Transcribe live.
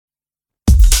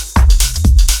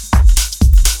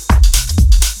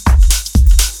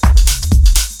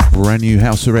brand new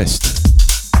House Arrest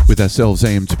with ourselves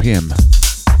AM to PM.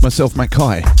 Myself, Matt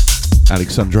Kai,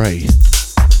 Alexandre.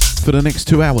 For the next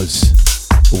 2 hours,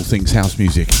 all things house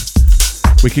music.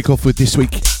 We kick off with this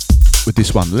week with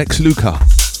this one, Lex Luca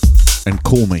and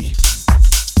Call Me.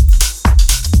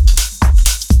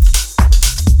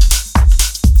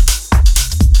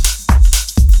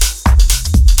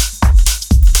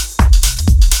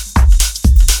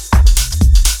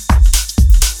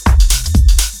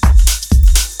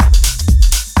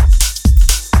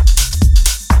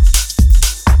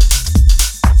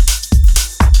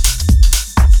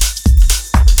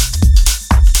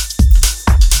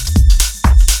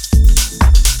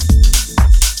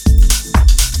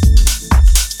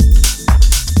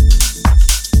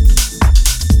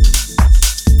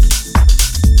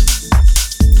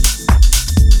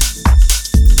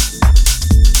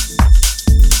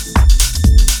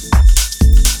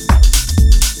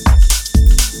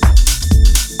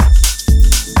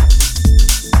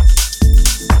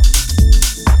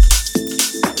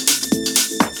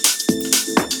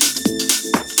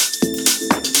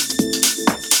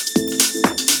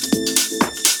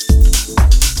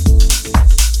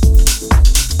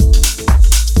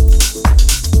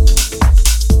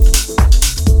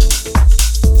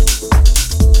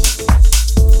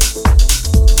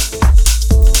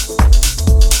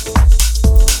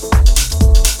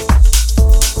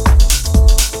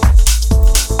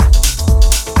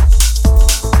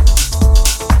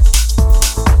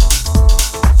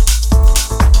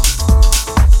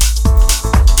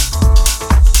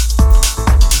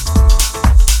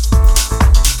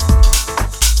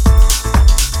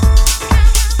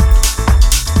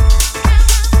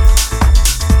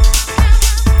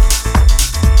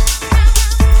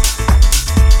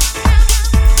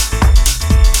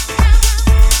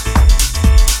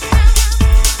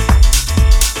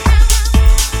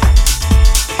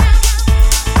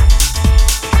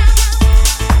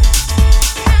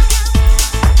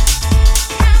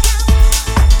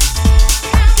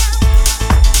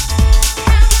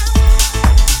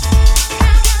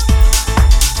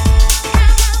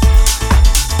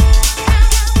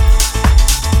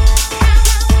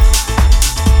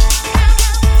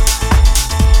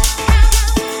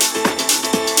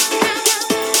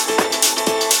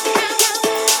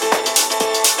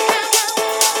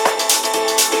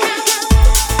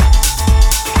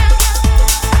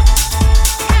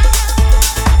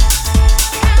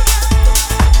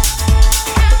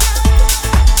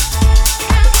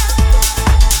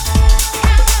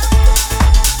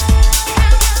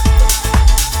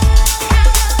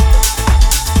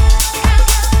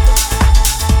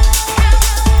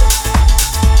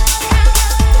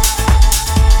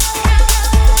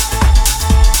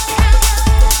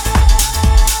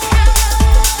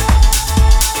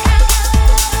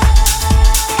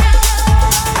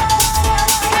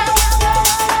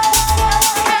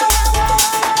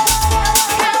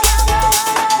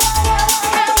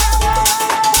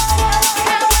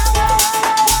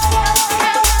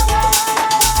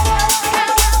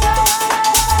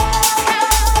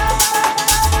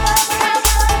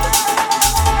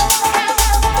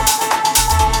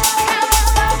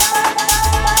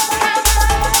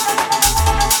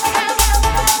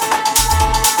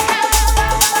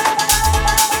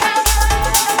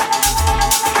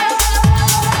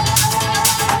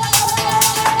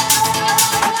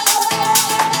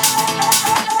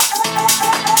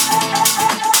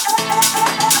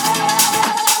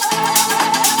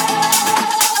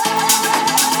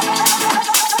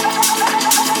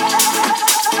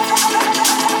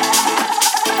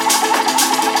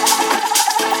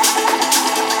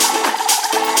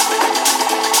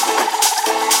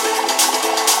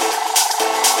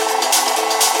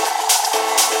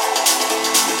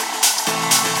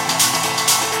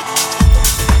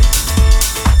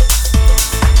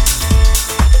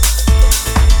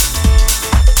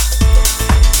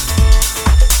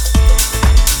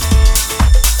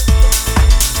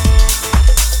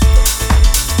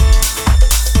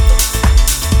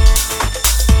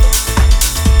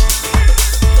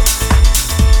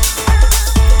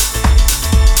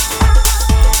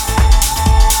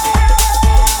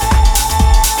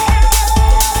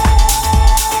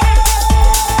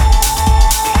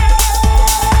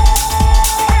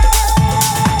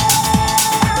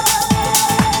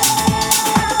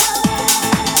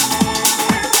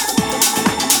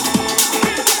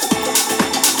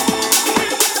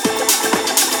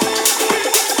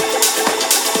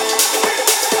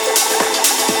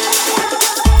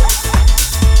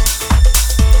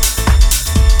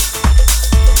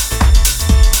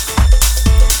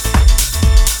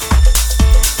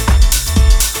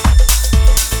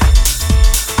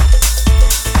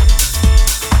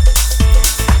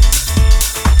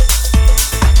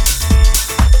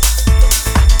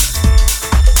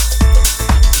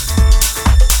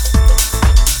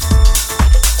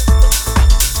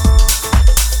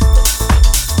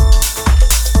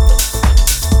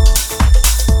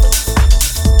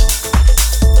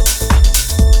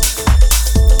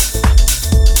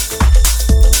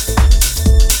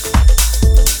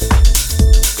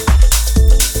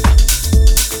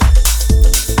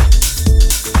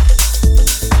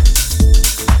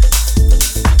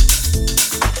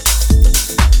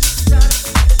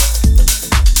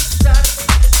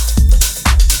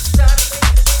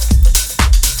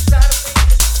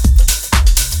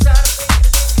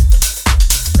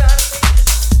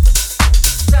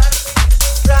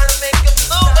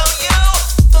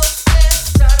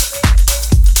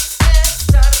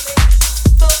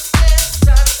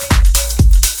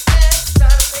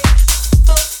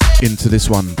 into this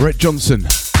one. Brett Johnson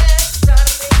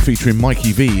featuring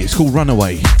Mikey V. It's called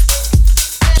Runaway.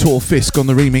 Tor Fisk on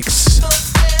the remix.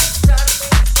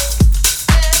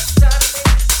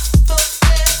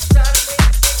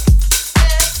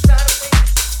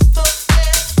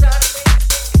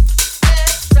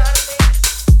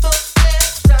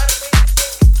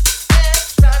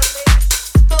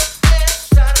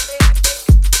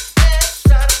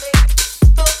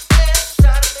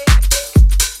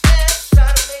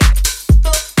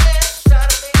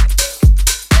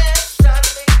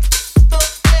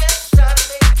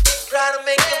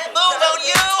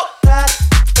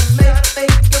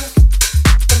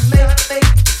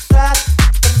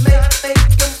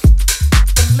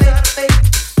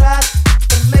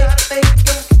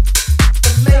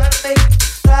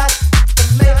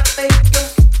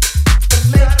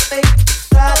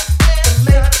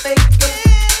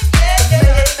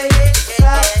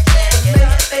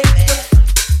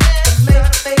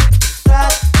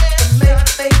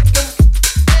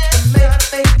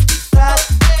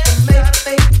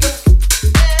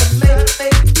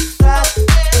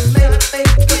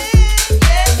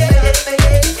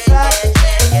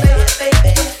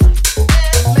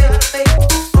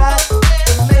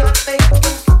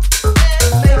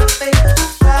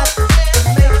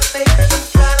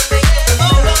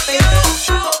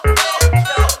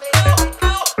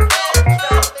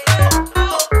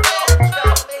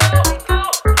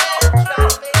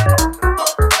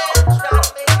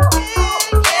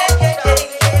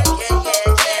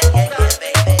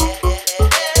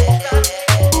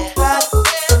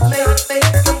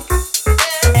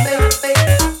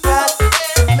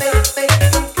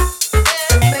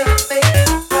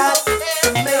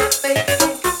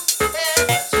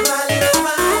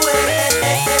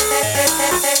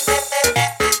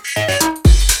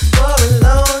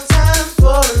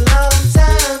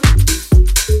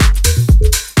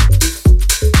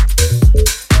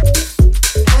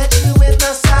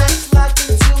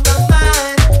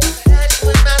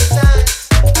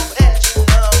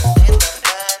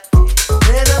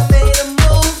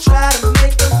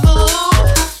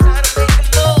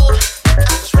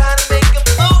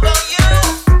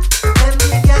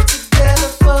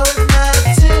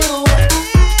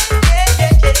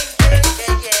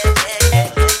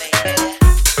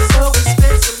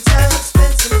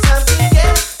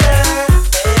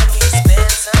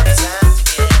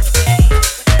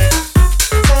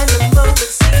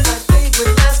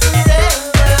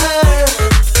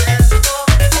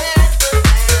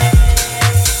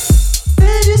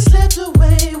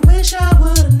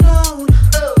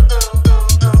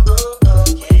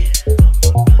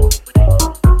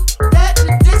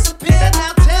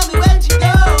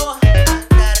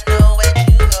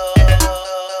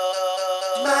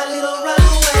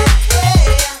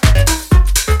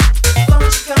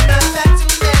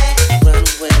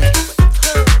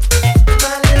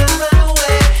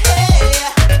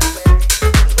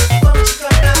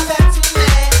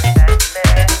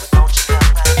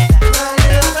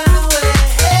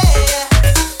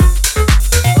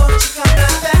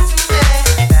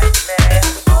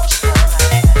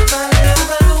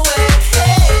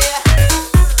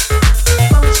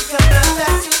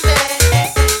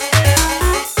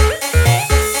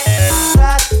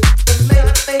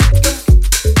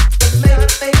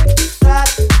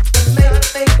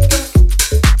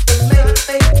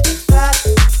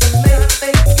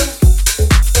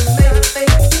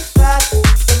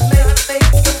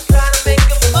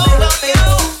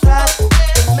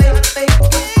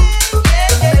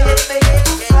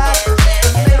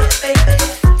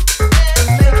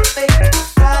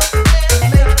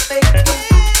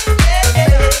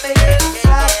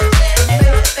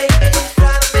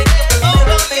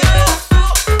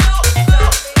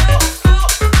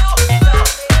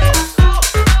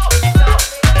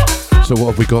 So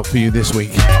what have we got for you this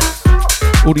week?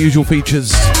 All the usual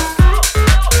features,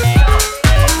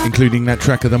 including that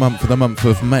track of the month for the month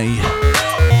of May.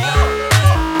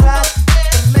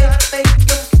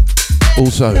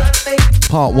 Also,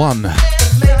 part one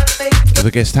of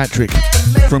a guest hat-trick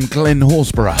from Glenn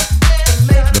Horsburgh,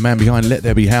 the man behind Let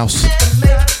There Be House,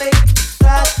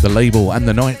 the label and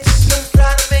the nights.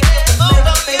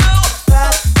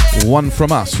 One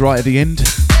from us right at the end.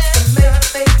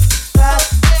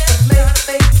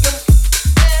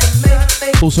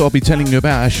 Also, I'll be telling you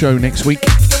about our show next week.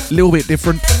 A little bit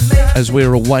different as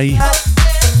we're away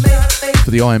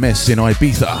for the IMS in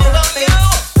Ibiza.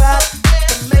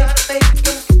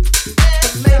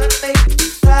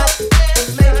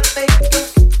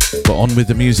 But on with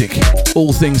the music.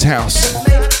 All things house,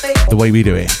 the way we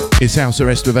do it. It's House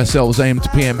Arrest with ourselves, AM to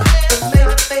PM.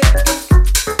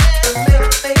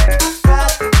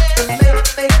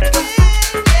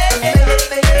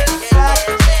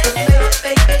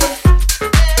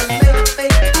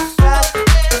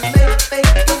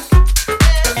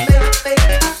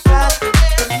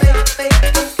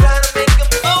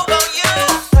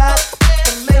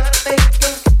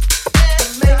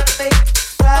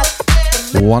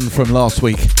 One from last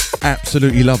week.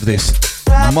 Absolutely love this.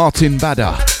 Martin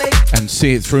Badder and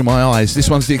See It Through My Eyes. This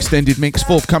one's the extended mix,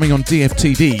 forthcoming on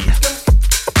DFTD.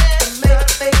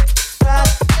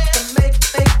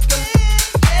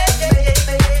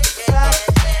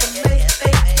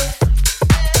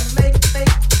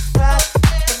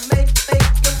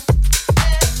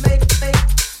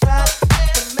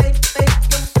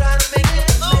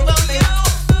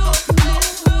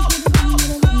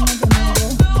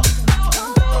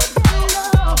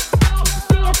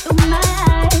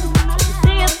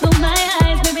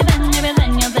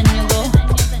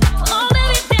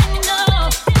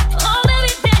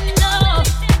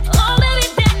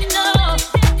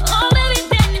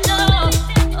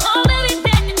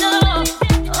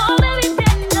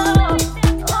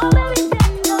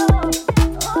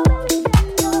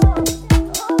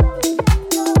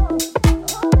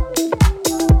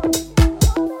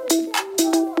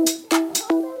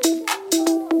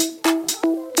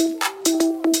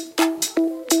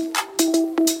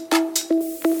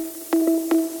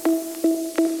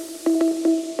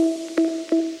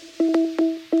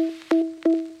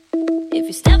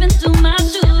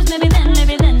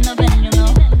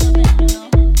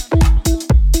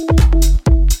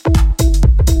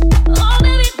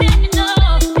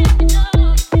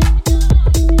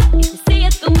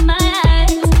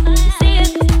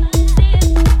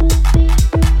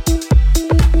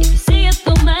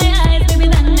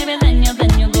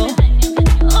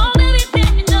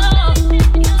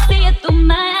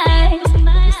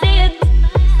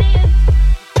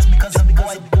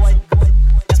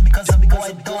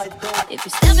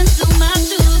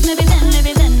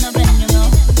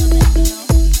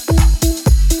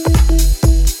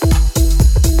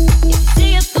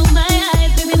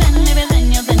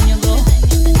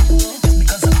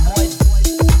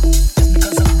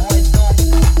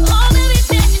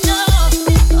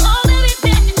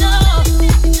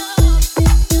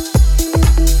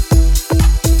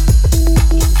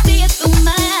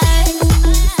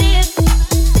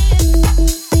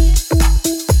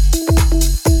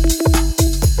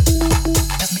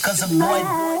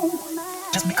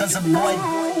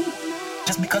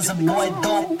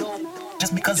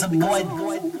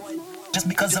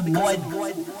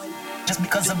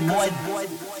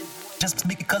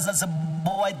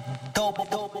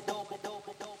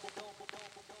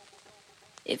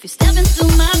 If you step into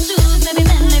my shoes, maybe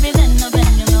then,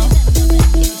 you know.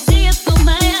 If you see it through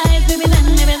my eyes, maybe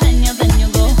then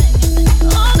you go.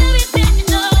 Oh, baby, then you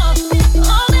know.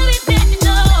 Oh, baby, then you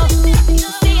know. If you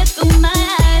see it through my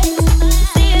eyes,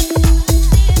 see it.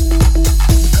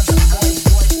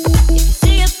 If you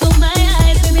see it through my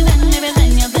eyes, maybe then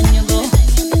you go.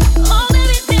 Oh,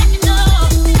 baby, then you know.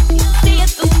 If you see it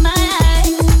through my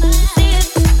eyes, see it.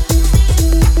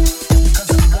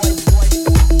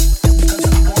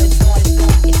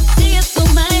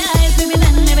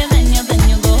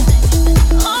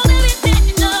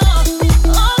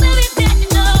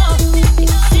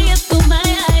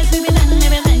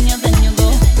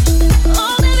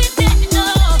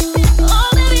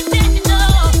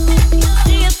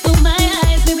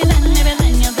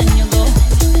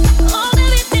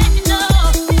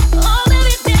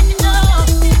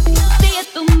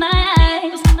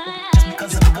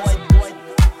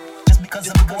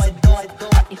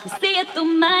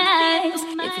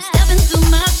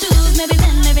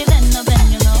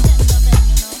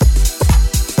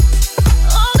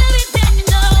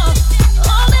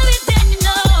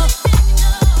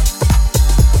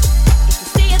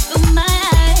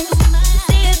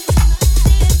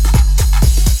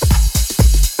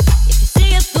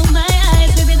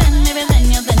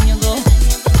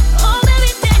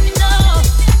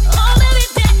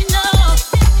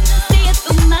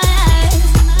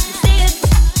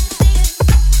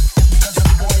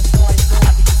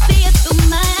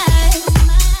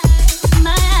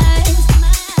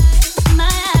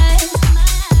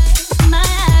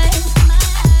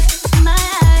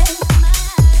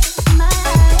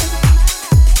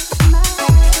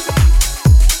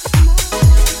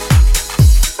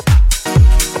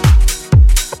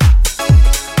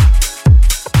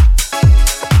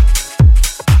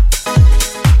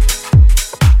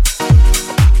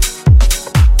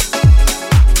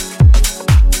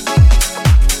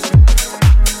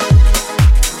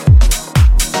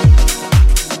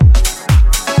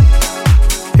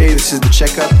 This is The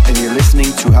Checkup, and you're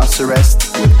listening to House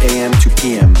Arrest with AM to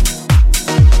PM.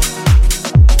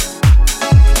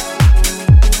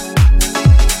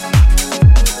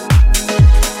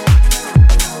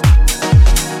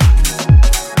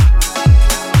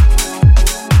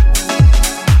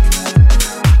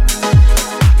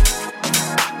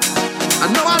 I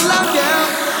know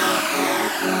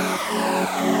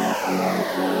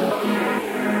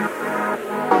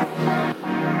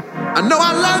I know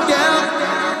I love you.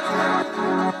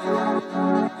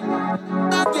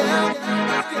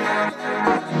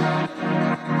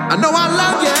 I know I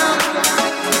love you.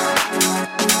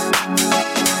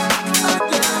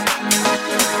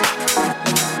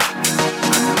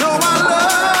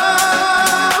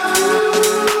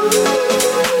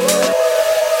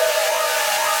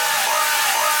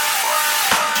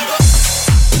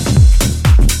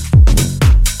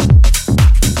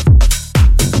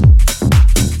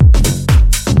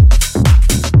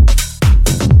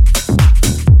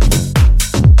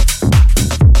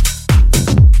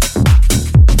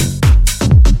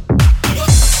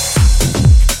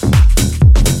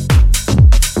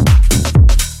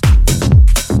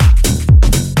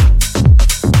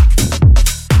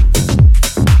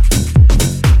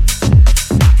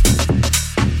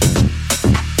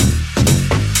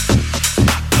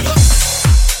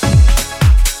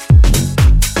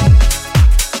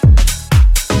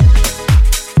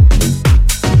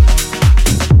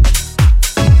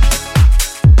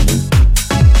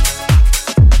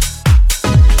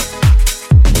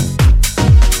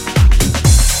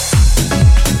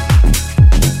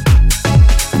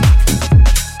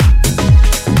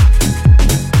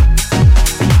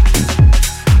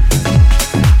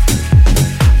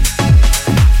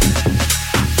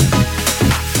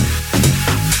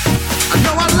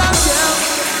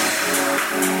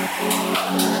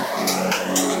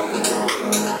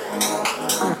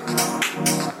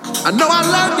 I know I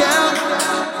love you.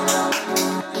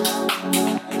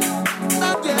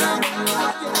 Love you.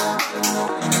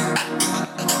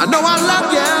 I know I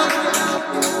love you.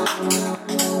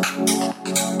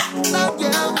 Love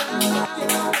you.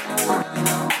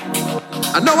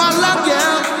 I know I love you.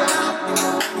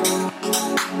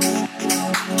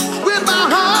 With my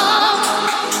heart.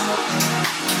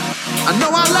 I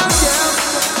know I love you.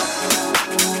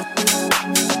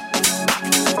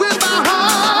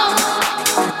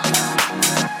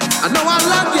 I know I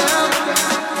love you.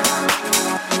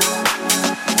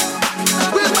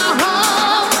 With my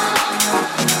heart.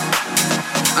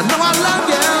 I know I love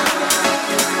you.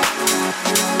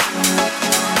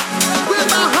 With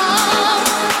my heart.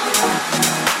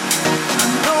 I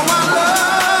know I love you.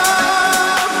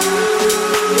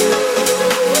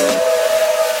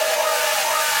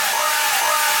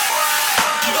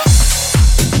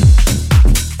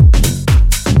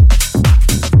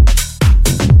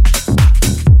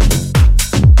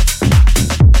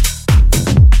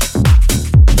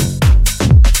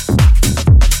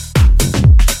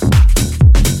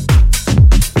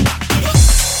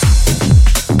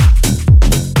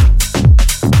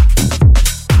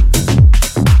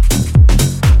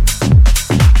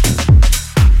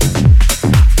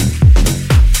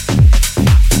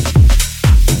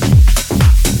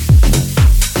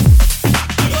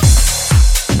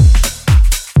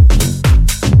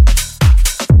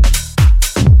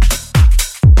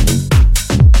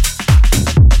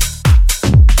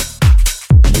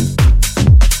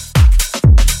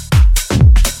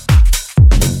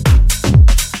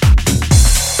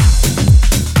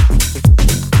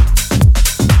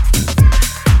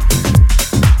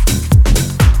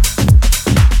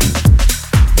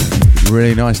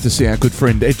 Really nice to see our good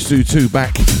friend Edzu2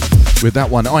 back with that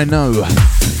one. I know,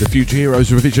 the Future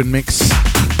Heroes revision mix.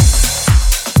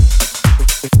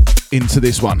 Into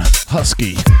this one,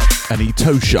 Husky and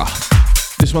Etosha.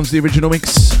 This one's the original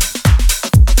mix.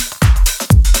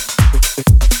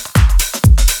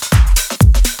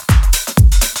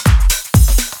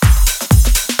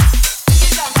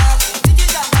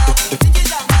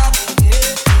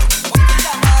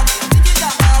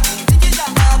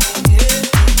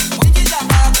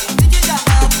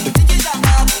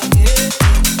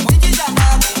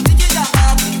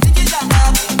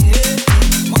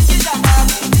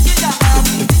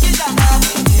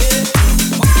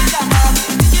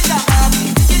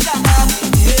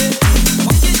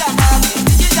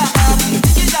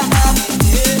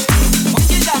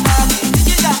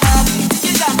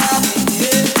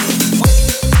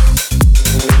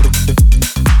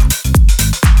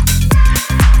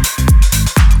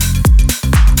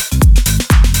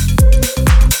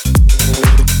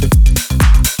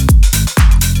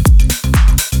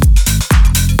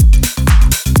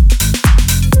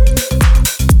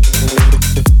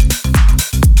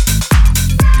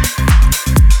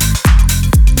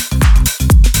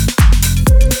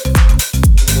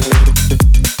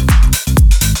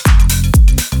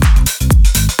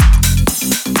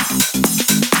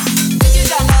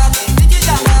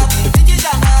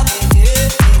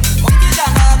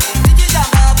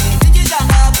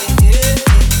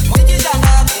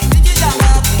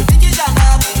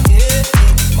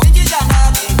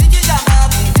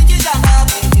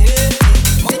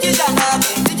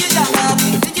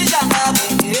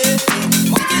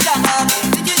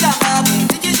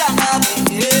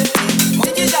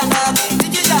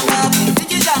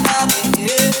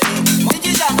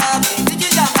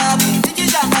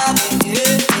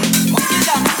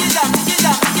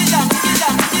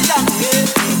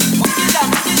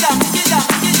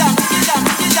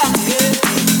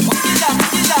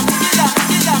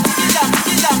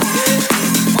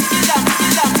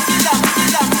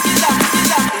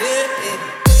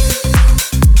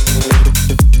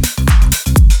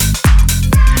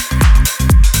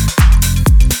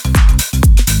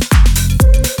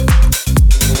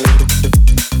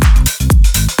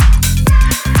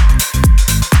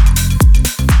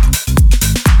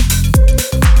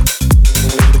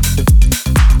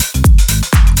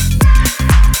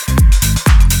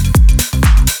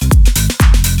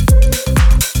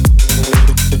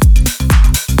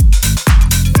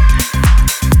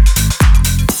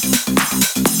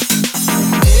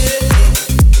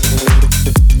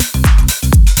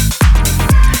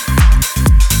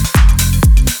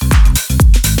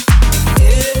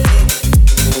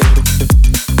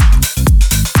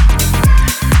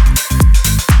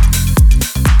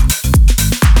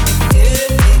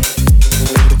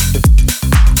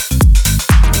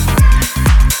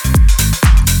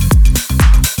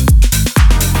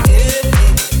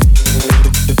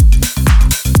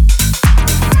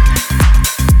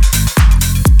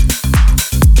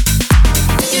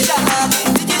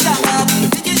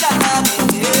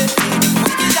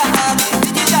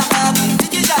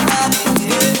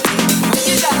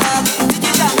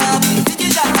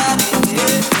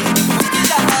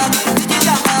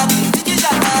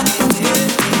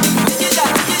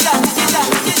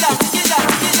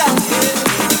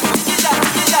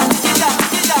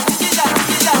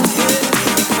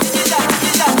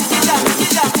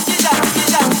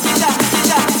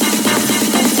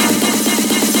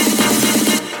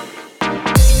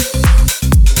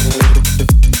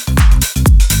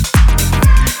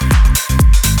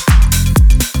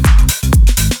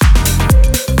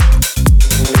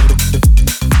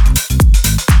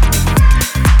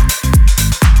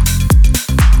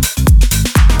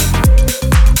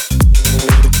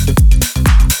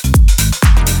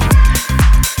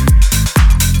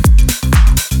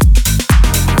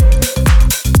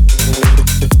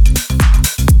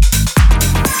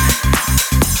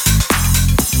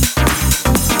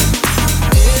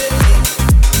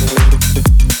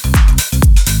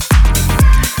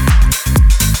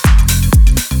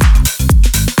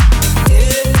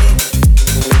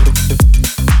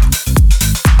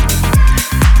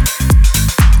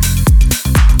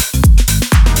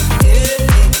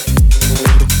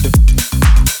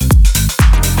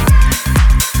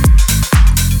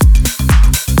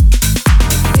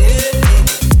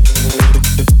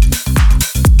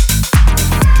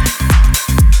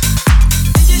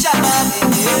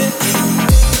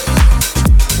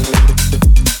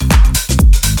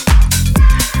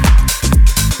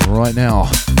 right now.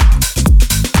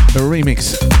 A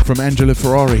remix from Angela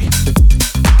Ferrari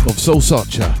of Soul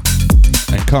Searcher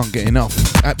and Can't Get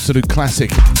Enough. Absolute classic.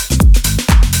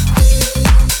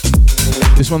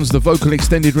 This one's the vocal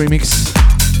extended remix.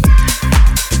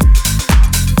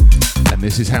 And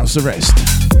this is House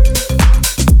Arrest.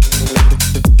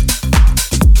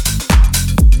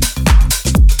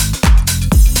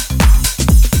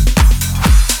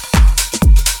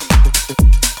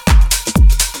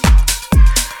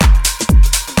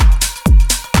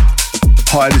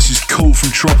 Hi, this is Cool from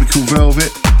Tropical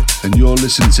Velvet, and you're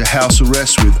listening to House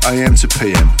Arrest with AM to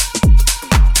PM.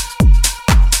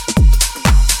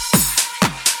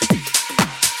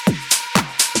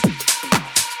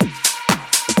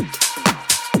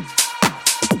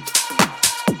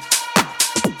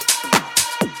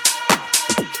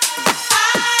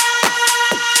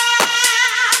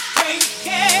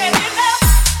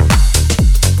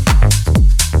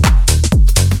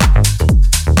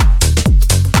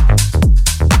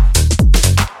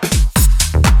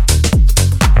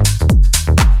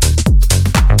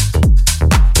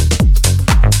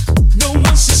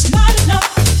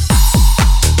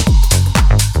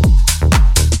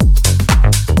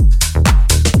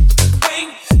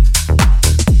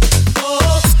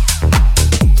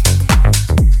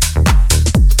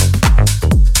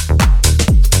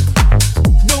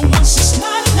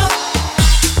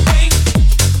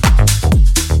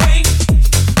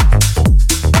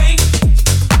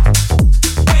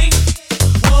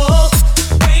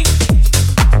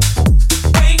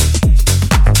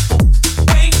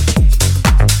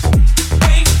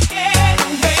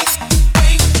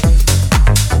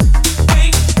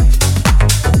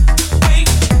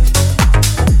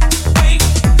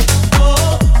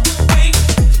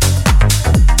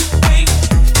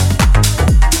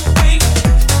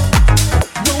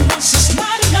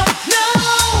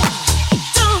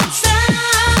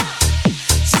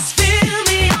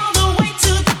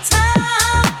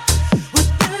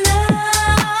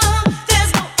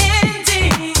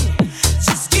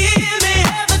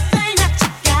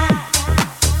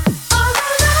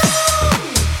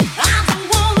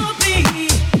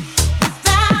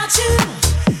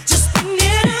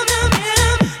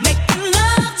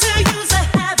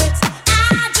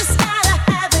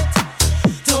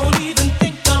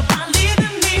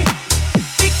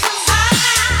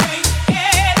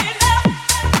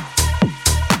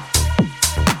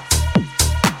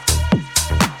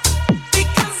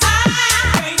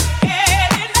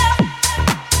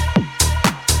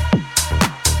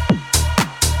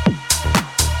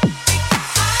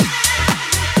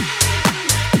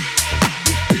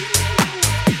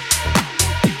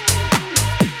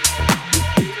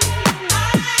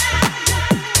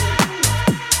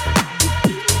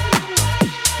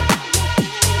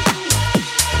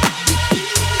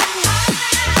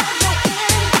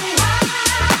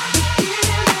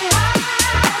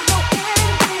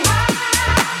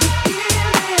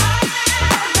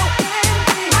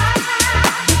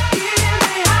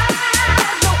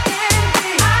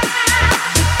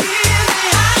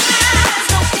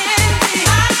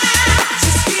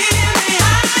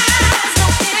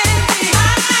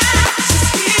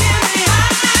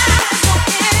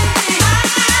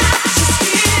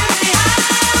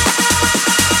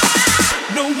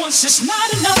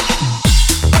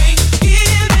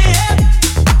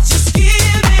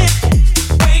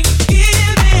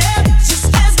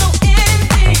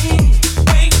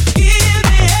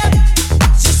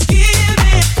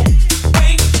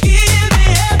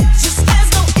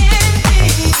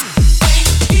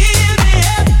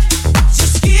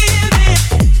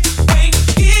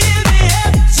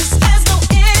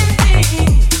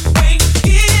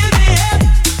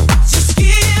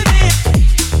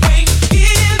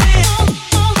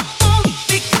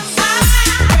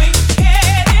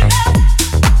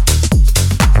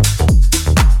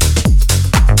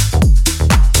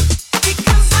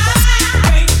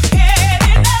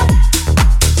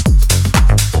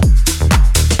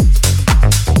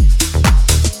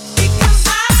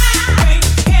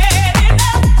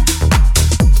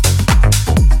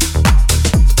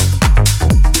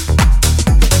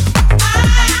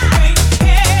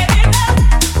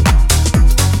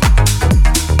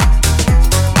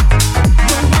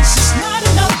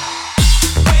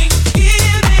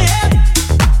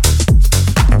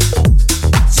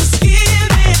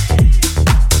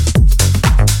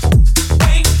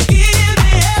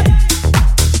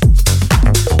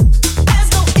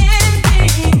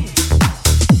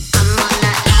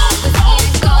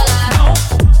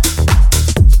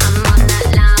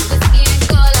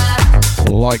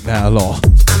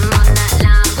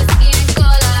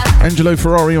 Angelo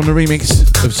Ferrari on the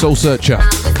remix of Soul Searcher.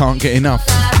 Can't get enough.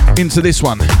 Into this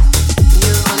one.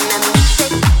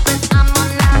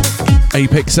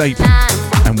 Apex Ape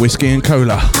and Whiskey and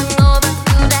Cola.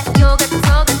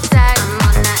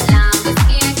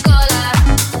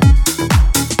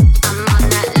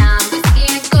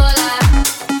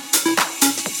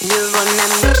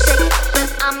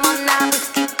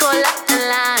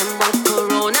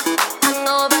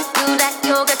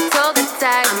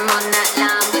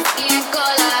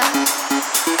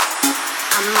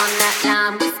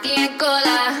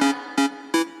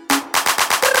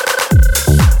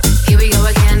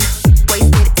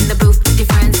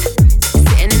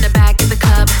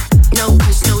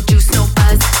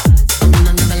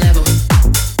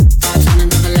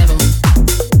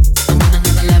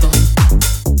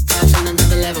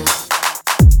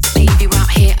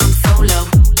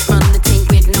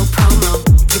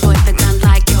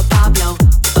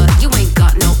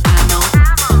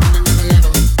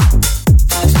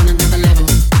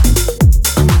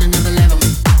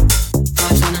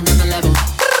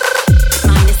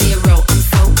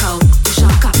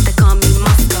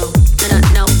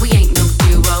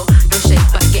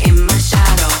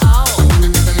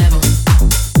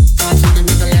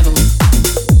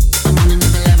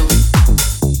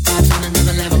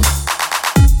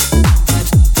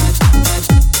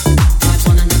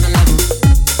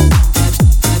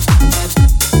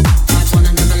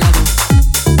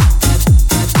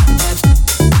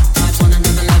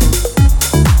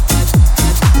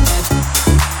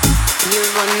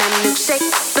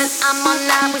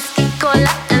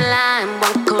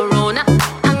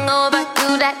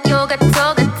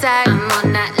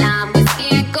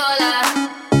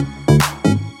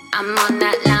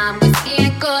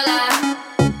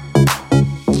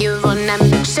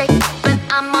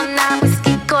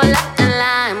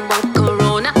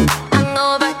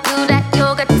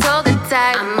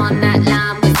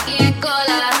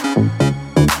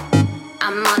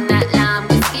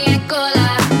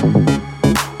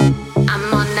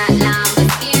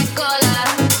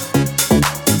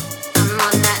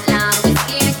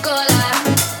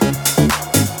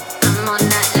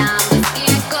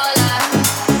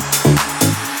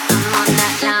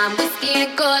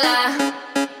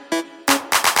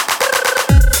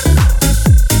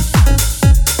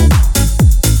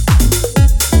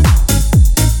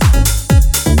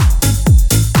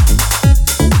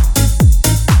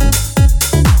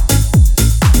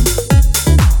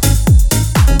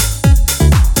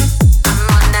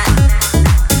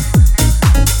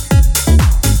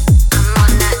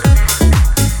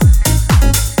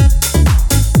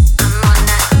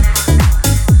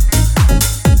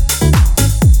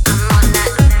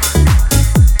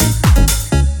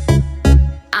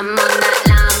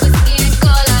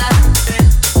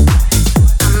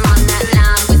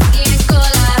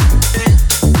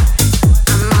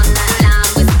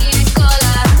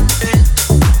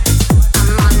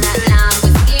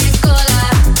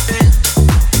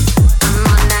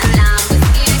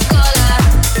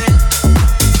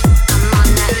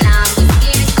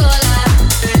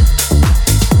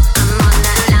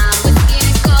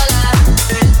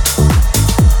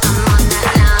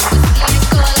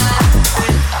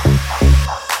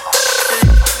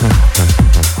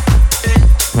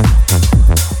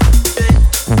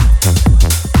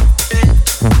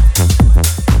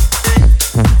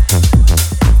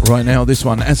 Right now, this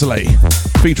one, Azalea,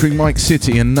 featuring Mike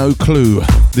City and No Clue.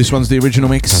 This one's the original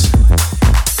mix.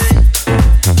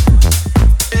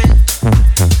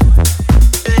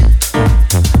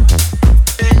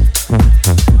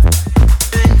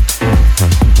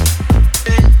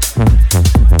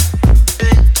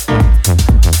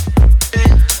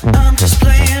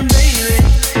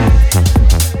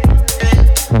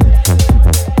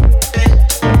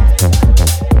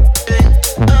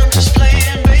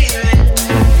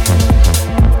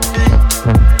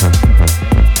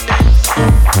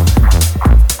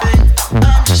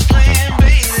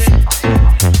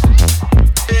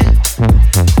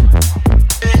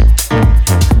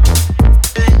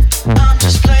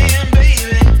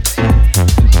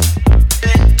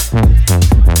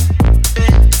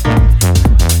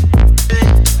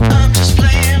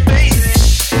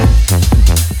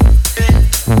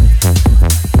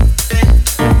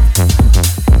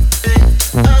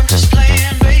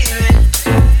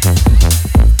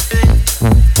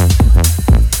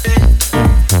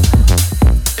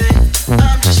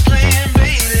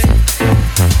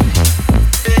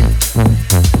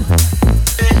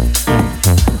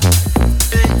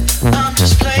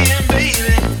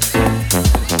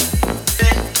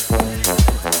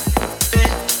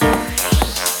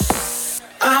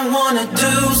 wanna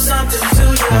do something to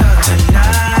you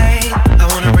tonight. I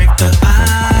wanna break the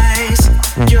ice.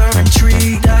 You're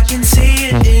intrigued, I can see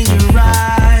it in your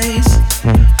eyes.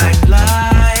 I'd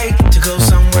like to go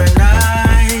somewhere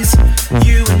nice.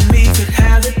 You and me could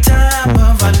have the time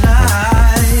of our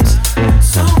lives.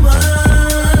 So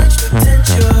much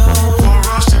potential For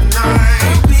us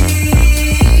tonight.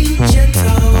 be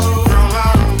gentle. Girl,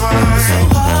 I don't mind. So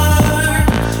hard,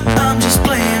 I'm just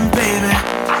playing, baby.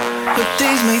 But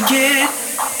things may get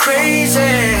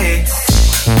crazy.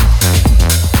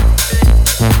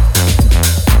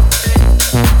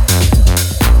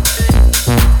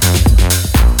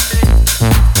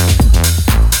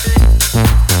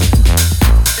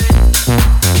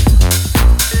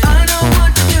 I know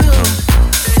what to do.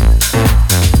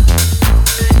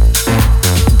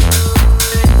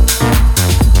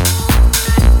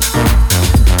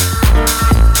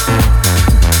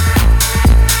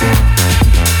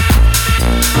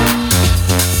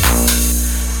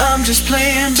 I'm just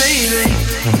playing, baby.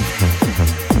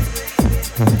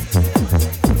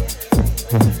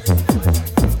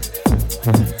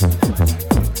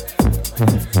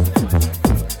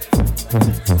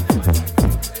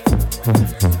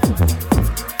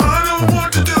 I know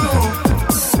what to do.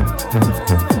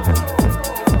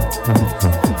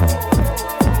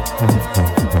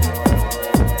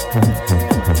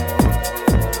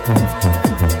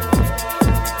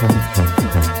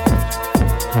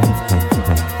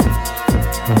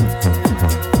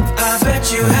 I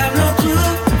bet you have no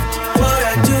clue what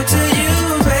I do to you,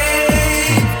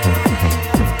 babe.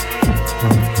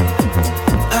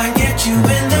 I get you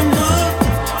in the mood.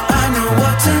 I know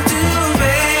what to do,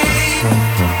 babe.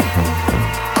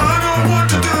 I know what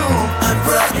to do. I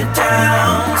brought you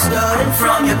down, starting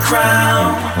from your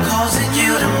crown, causing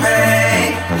you to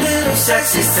make little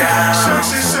sexy sounds.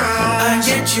 Sexy sound. I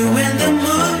get you in the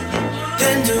mood,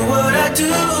 then do what I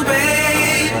do, babe.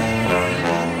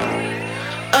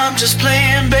 I'm just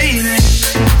playing, baby.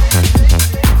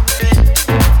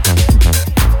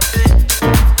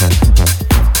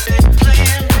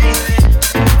 Playing, baby.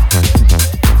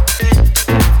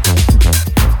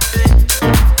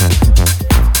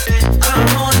 I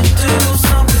wanna do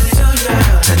something to you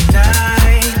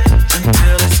tonight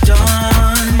until it's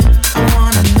done. I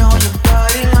wanna know your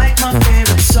body like my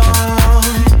favorite song.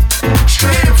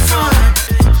 Straight up front,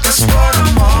 that's what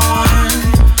I'm on.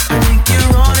 I think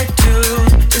you're on it too.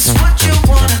 It's what you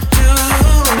wanna do.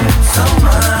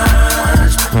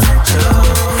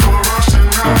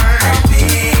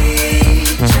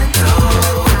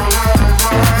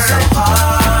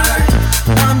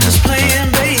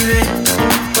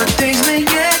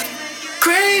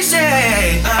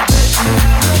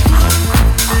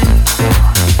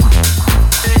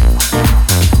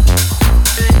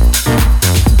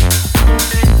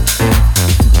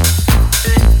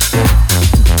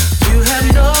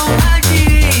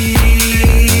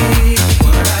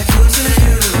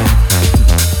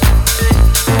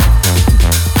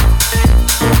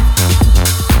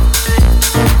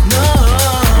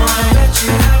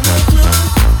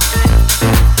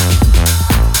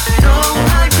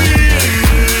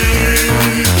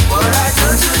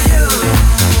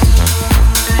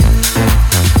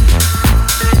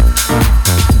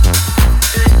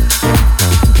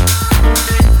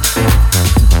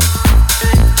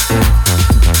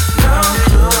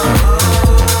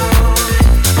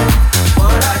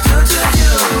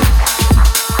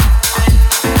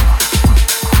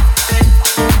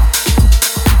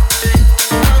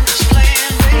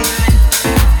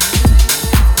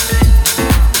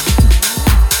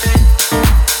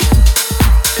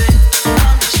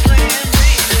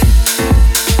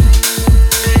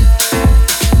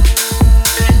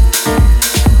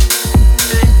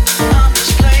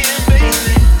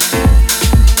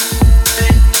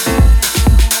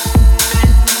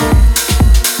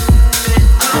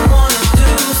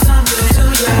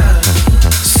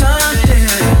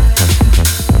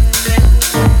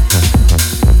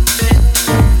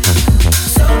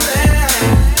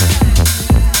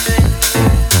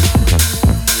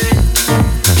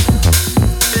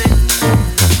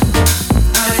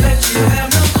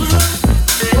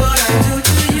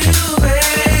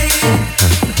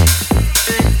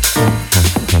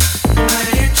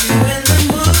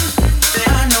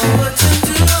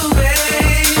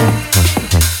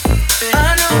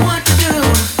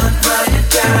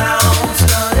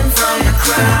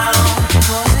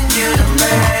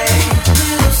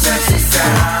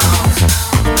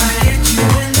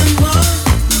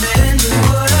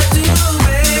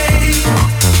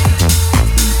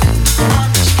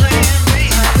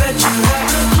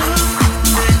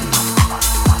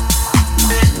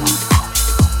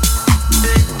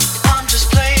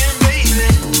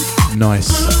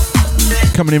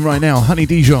 nice. Coming in right now, Honey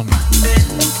Dijon,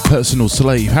 Personal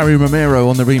Slave, Harry Romero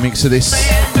on the remix of this.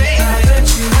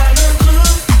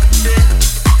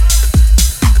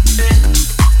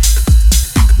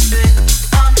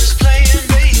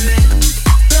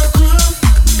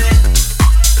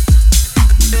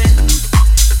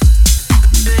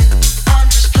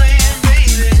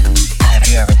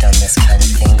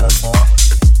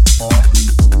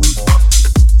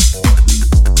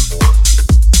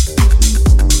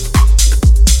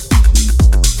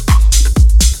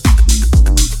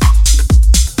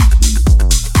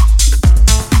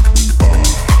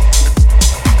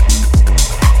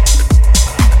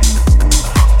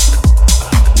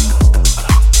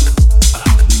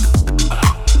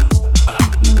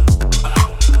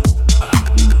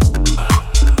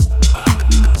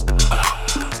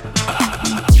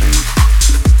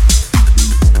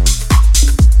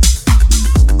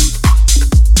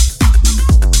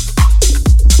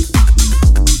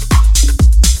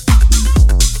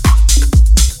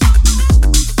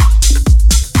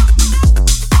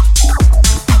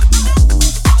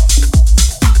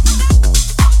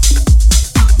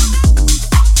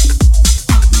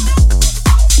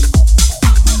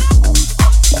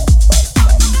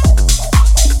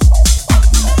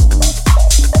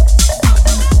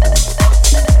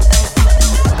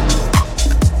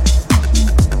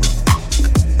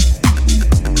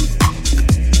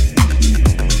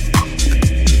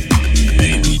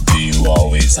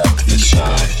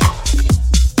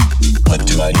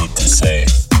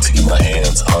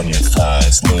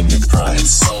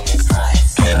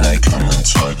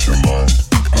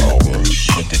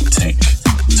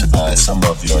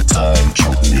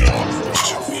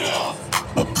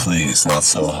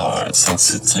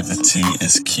 Sensitivity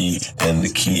is key, and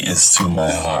the key is to my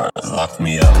heart. Lock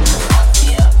me up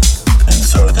and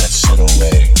throw that shit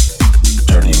away.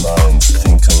 Dirty minds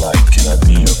think alike. Can I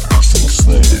be your personal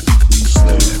slave?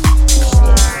 Slave.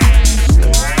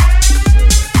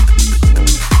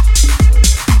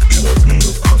 Can I be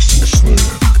your personal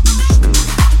slave?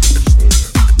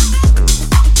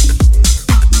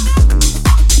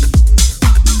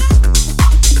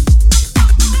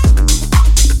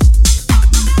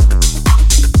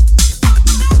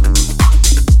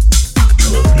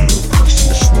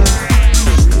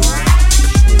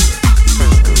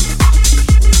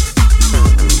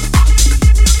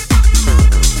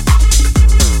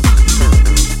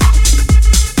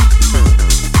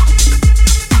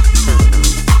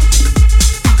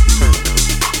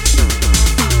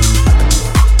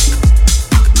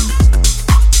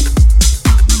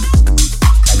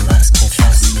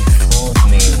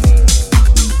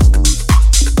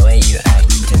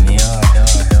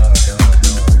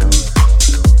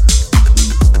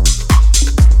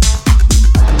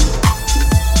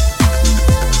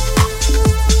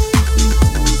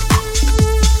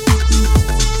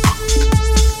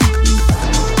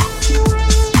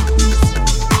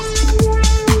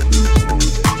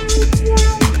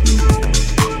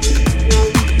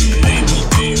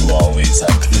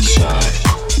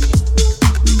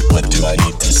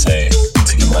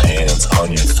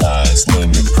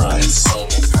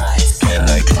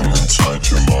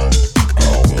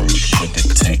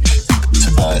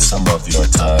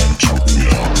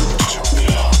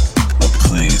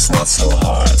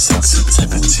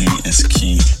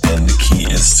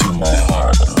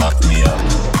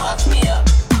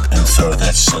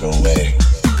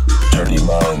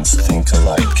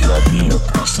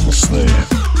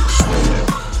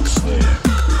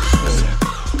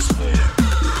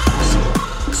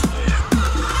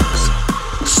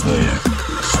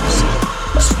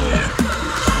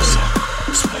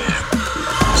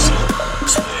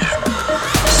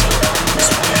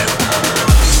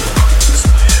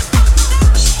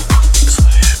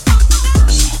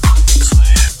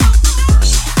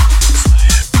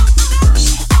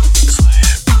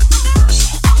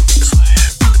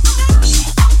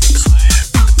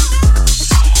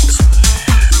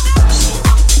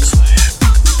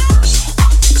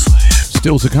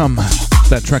 Still to come,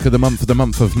 that track of the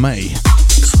month of May.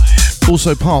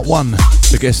 Also part one,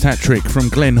 the guest hat trick from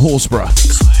Glenn Horsburgh.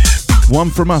 One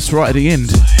from us right at the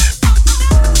end.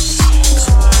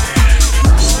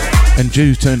 And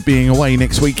due to being away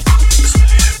next week,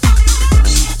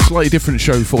 slightly different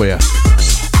show for you.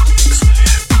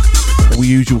 All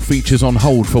usual features on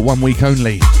hold for 1 week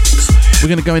only. We're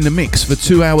going to go in the mix for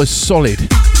 2 hours solid.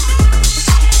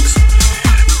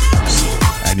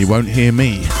 And you won't hear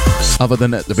me, other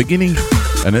than at the beginning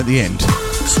and at the end.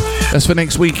 That's for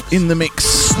next week in the mix.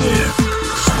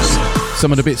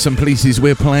 Some of the bits and pieces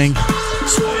we're playing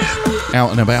out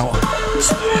and about.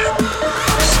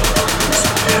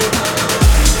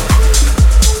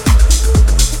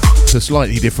 So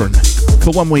slightly different.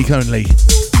 For 1 week only,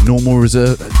 normal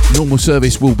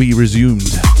service will be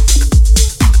resumed.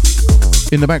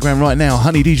 In the background right now,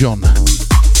 Honey Dijon,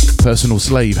 Personal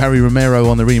Slave, Harry Romero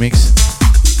on the remix.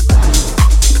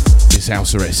 It's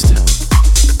House Arrest.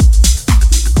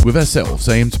 With ourselves,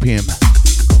 AM to PM.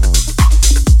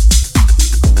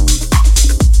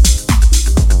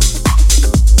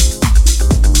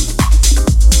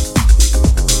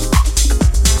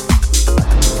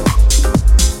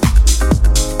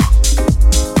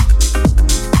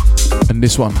 And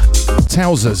this one,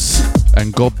 Towsers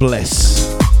and God Bless.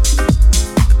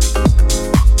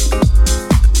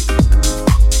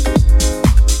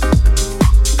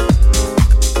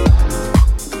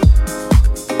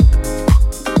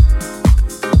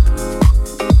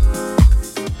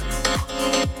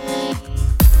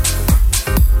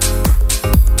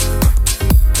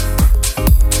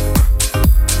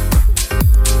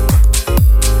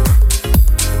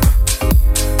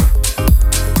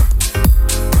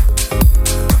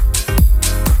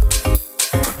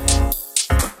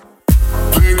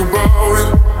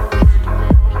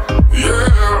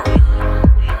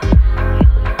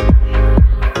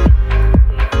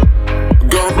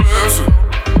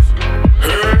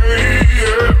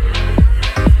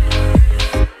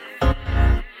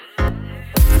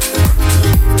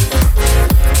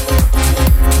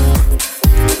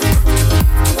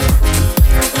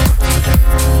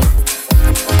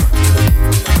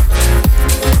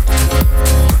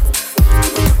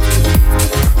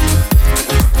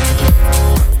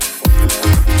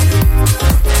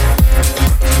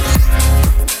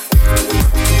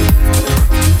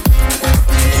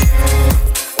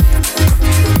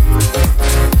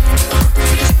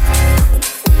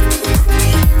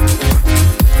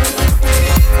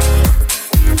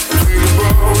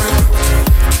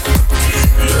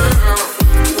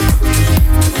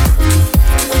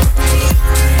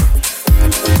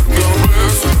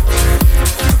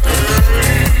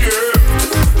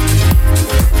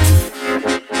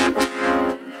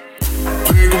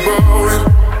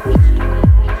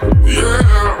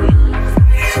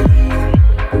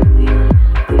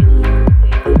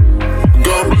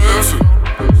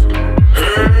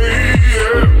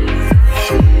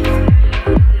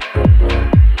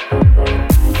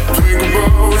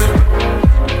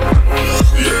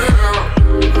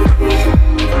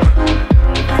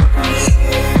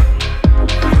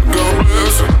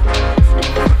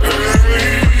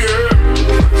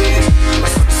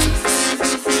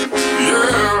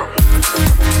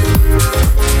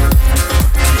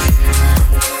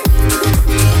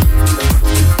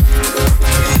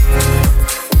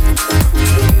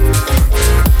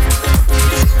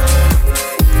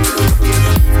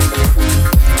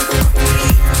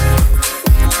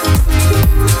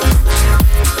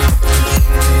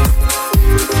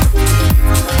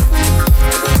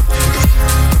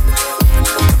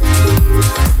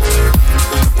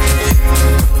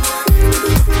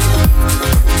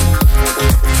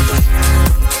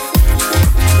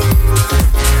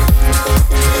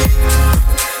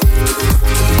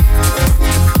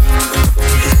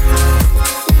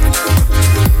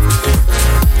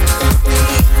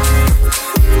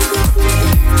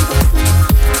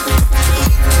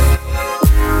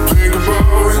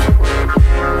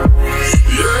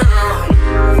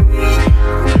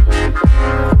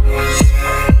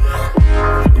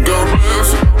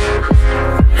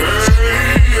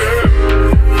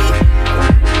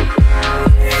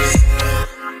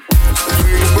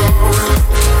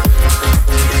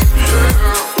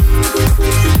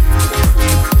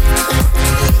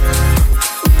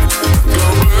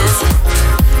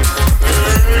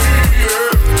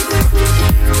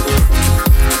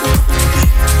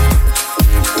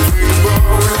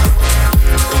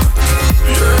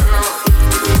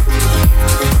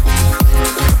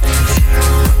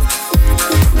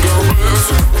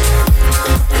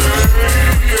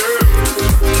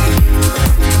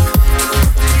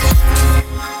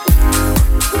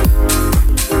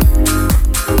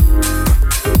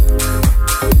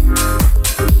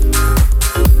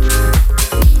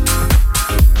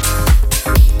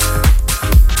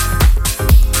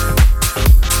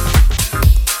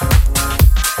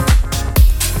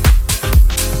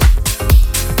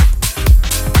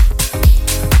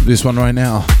 This one right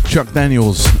now, Chuck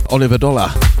Daniels, Oliver Dollar,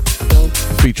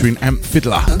 featuring Amp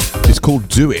Fiddler. It's called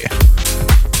Do It.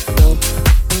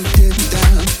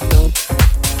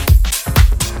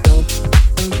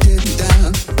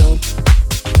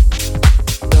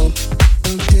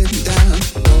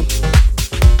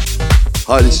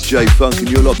 Hi, this is Jay Funk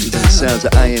and you're locked into the sounds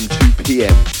at AM 2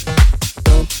 PM.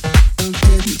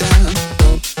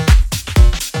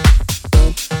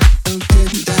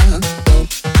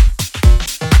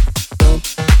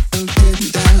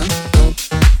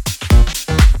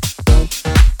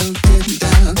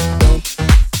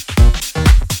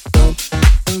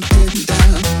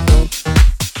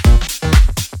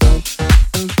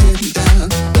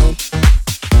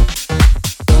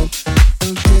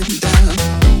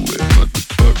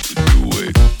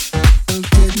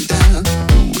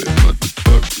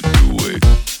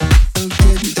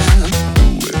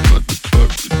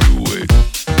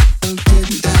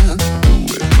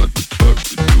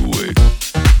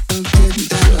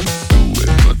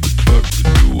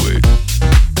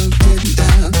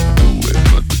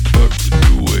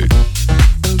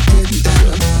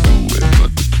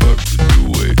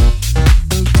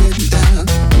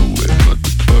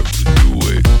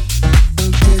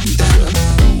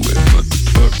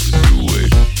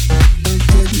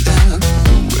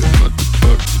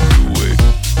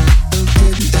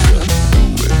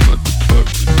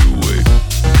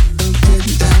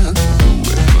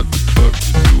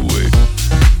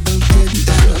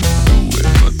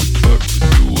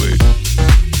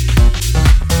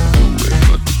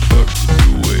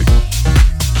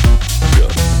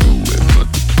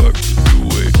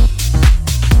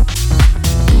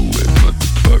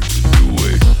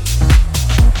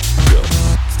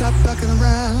 Stop fucking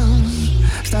around,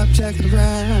 stop checking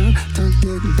around, don't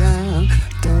get me down,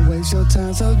 don't waste your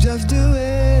time, so just do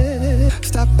it.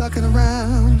 Stop fucking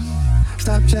around,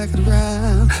 stop checking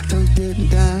around, don't get me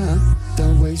down,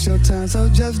 don't waste your time, so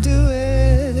just do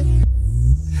it.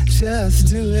 Just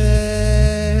do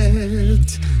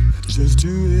it, just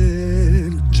do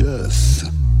it, just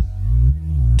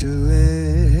do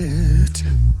it,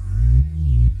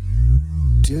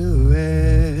 do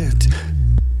it.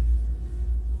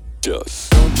 Just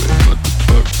do it,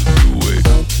 motherfucker, do it. Do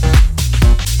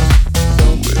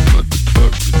it,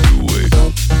 motherfucker, do it.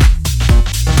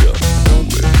 Just do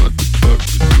it,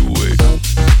 motherfucker, do it.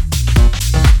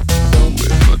 Do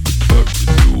it, motherfucker,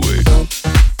 do it.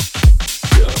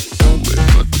 Just do it,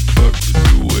 motherfucker,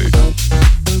 do it.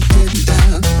 Don't get me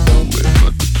down. Do it,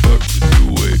 motherfucker, do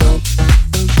it.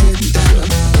 Don't get me down.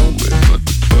 Do it,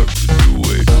 motherfucker, do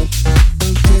it.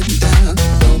 Don't get me down.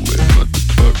 Do it,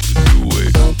 motherfucker, do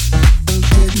it. Don't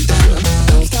get me down.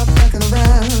 Stop fucking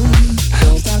around.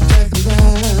 Stop checking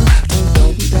around. Don't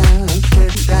get me down. Get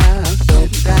me down. Get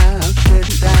me down. Get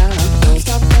me down.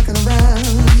 Stop fucking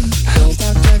around. Stop checking around.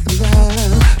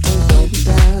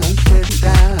 Don't get me down. Get me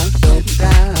down. Get me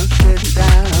down. Get me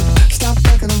down. Stop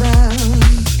fucking around.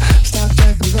 Stop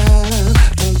checking around.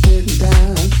 Don't get me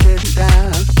down. Get me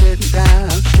down. Get me down.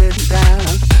 Get me down.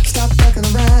 Stop fucking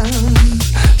around.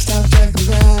 Stop checking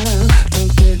around.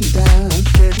 Don't get me down.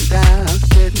 Get me down.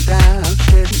 Get me down.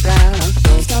 Get me down.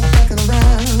 Stop fucking around.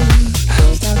 Stop checking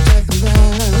around. Don't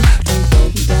get me down. Get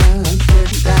me down. Get me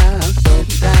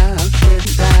down. Get me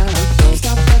down.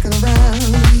 Stop fucking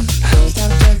around.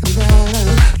 Stop checking around. Don't get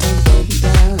me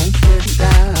down. Get me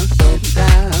down. Get me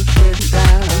down. Get me down. Get me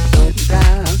down.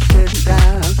 Get me down. Get me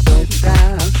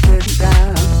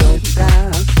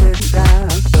down. Get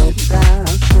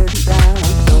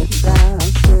me down. Get me down.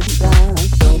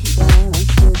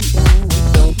 Get me down. Get me down. Get me down. Get me down.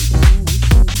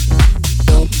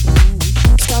 Get me down.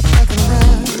 Stop fucking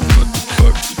around. Do it,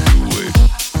 motherfucker, do it.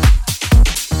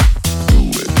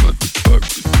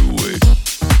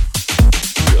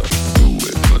 Just do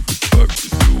it, motherfucker,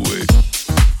 do it.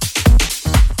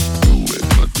 Do it,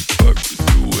 motherfucker,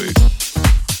 do it.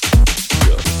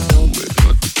 Just do it,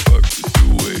 motherfucker, do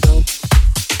it.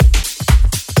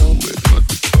 Do it,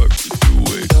 motherfucker, do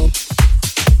it.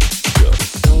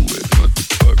 Just do it,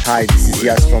 motherfucker. Hi, this is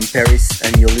Yas from Paris,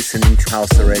 and you're listening to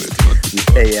House Arrest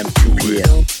with AM 2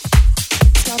 PM.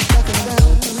 Stop fucking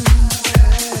around.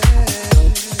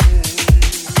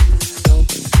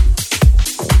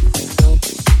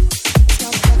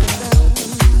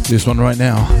 This one right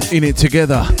now, In It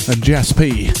Together and Jas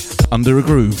P, Under a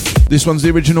Groove. This one's the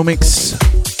original mix.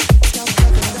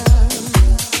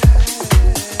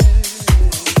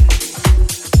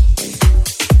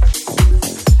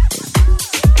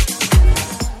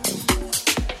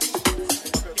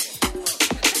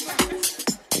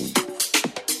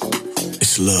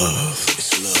 It's love.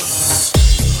 It's love.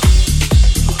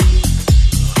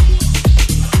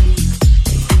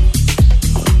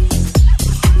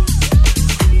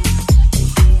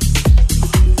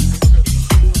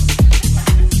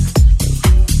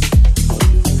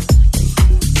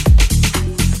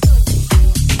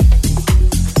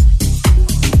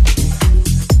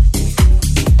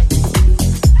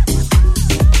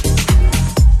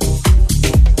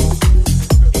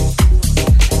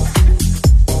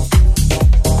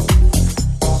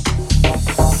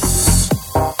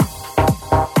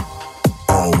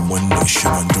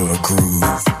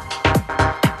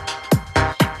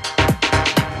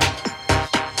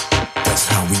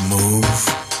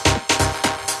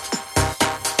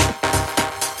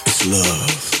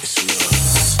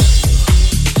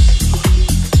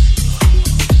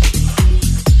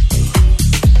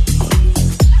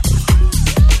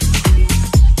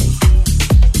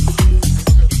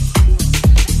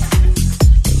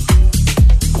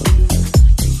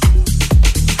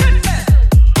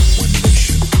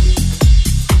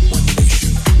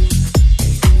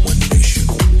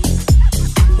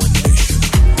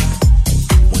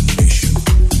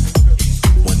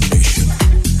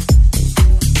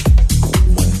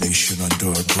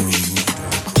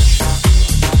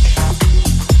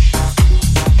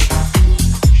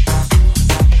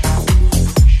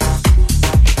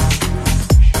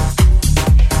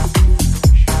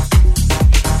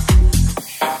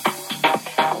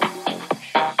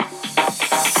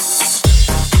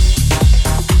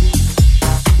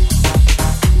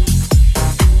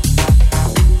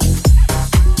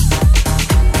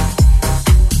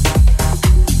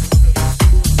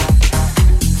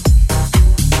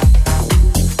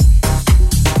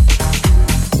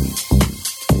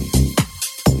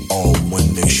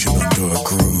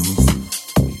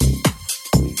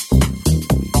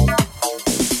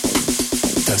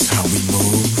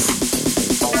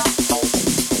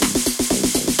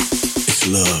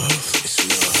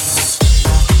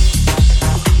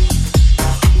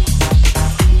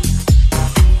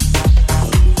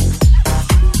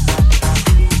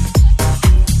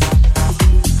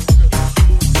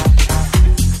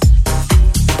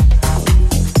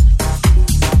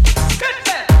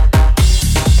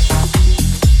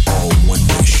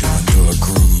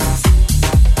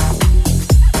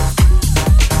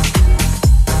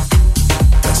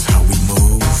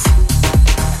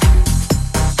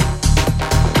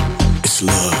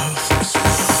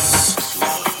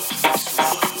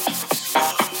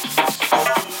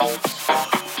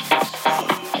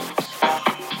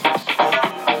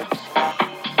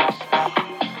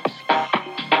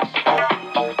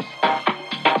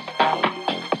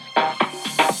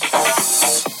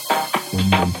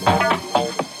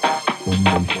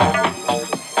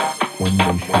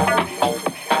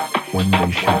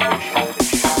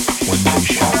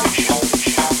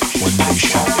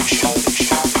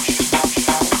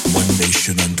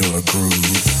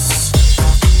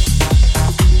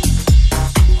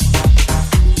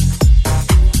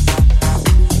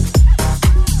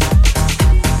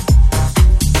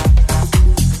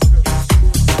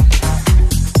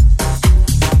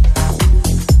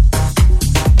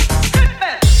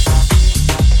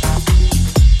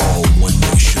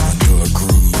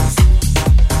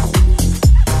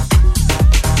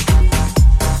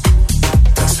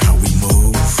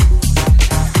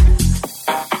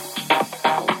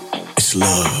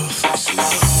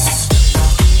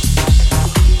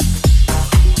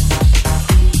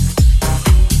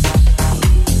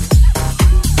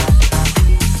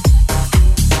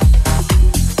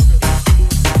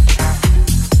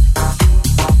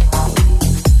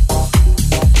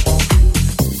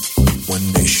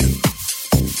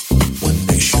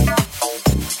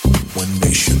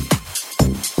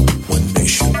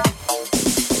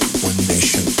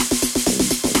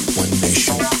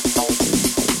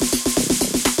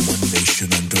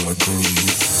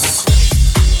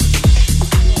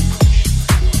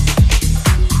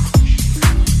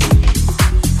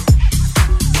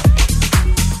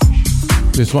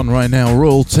 This one right now,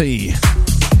 Royalty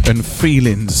and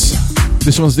Feelings.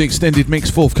 This one's the extended mix,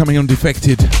 forthcoming on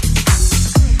Defected.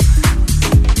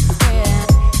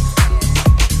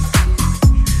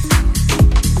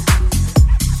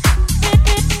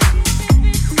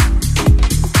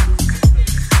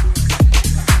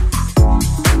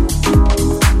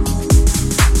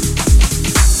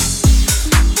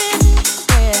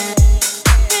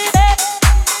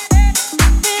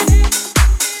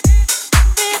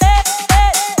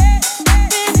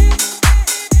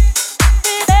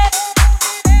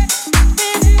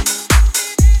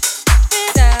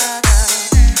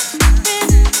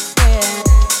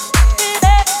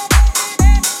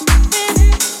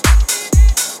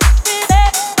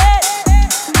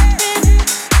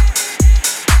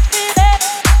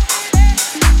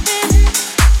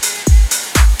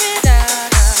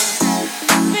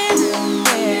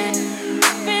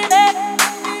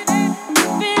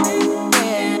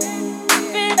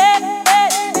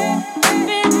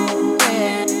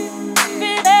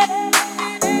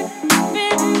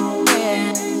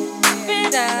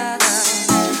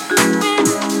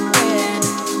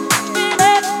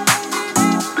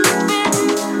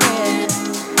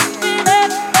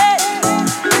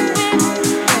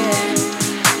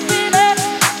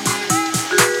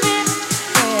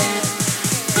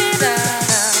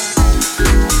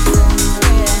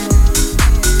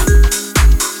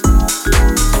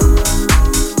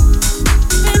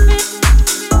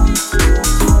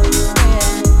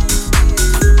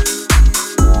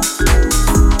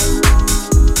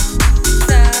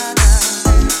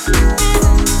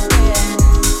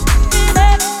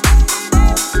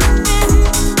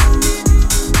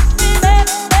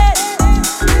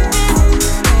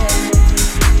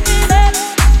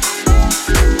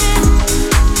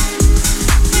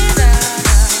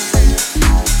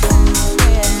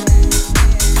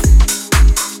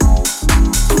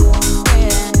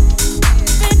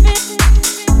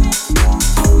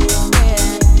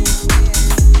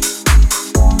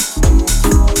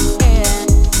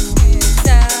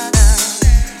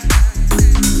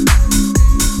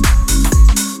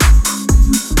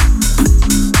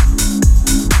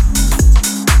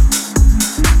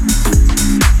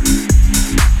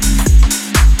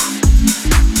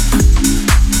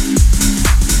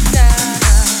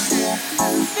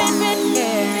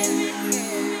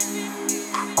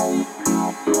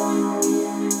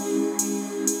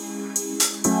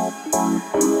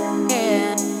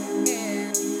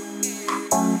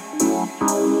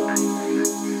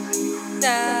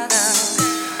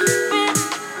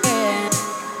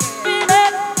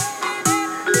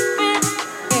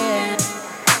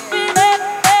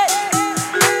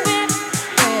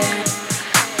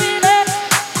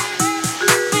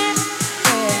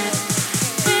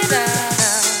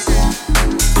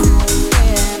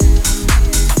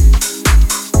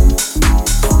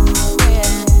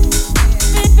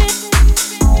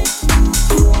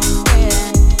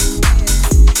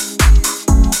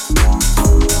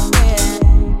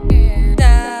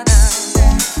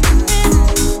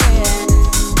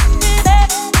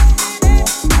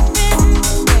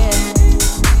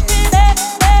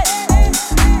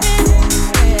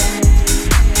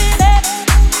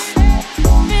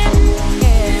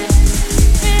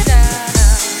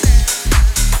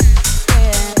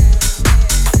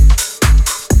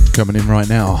 Coming in right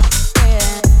now,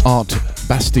 Art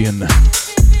Bastion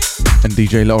and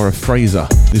DJ Laura Fraser.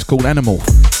 It's called Animal.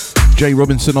 Jay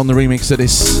Robinson on the remix of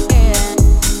this.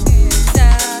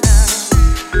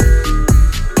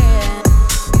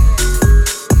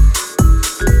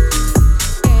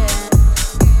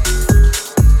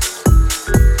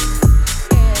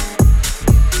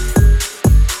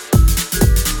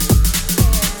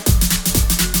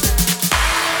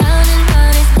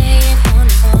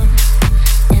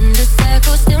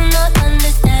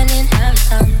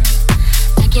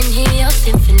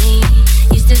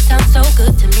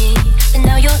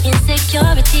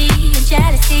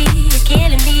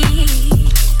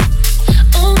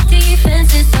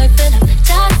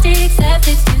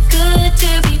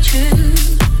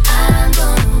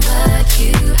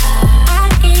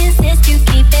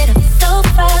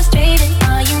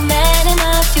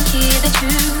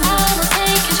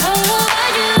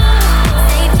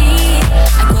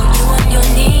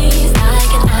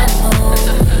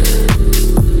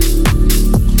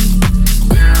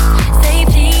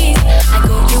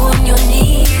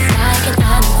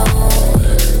 Animal.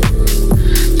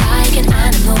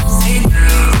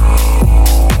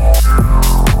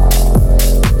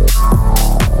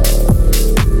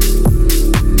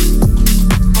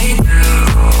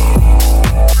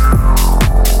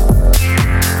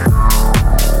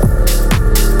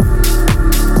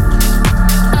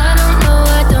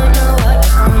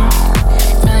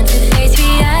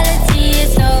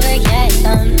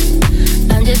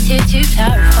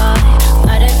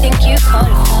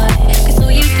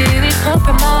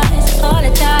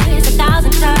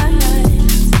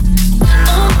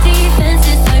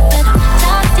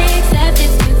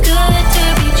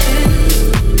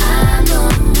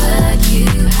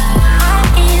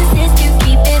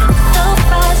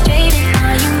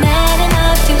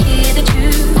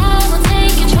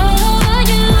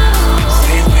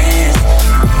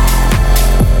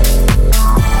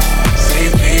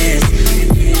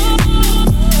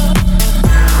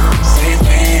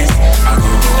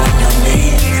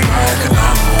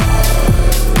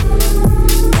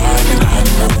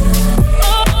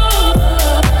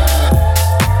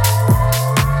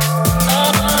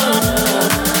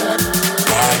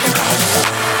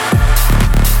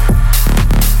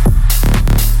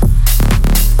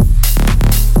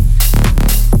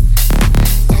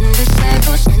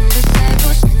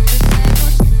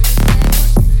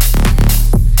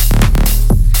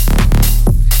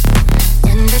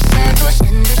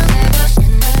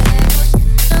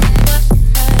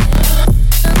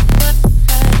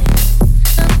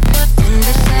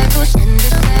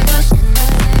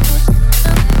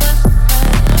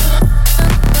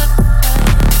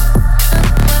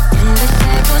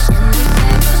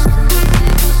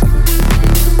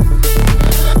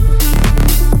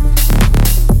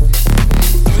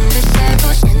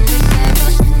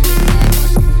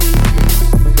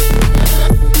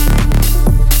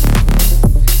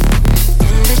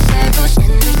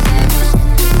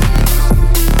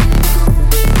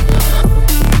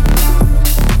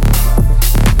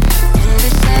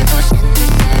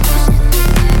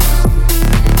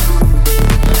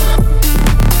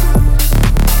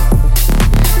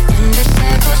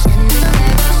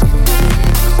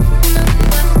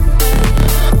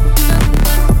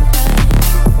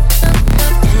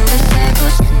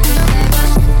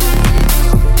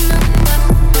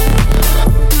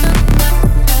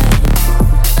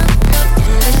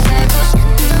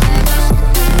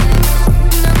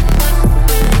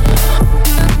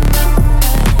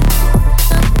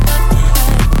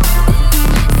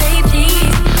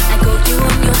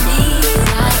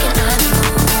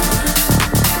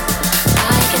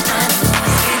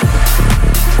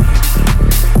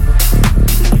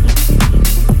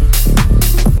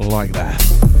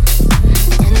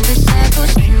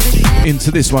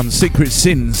 to this one, Secret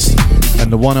Sins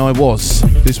and The One I Was.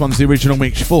 This one's the original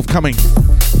mix, forthcoming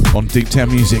on Deep Town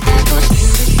Music.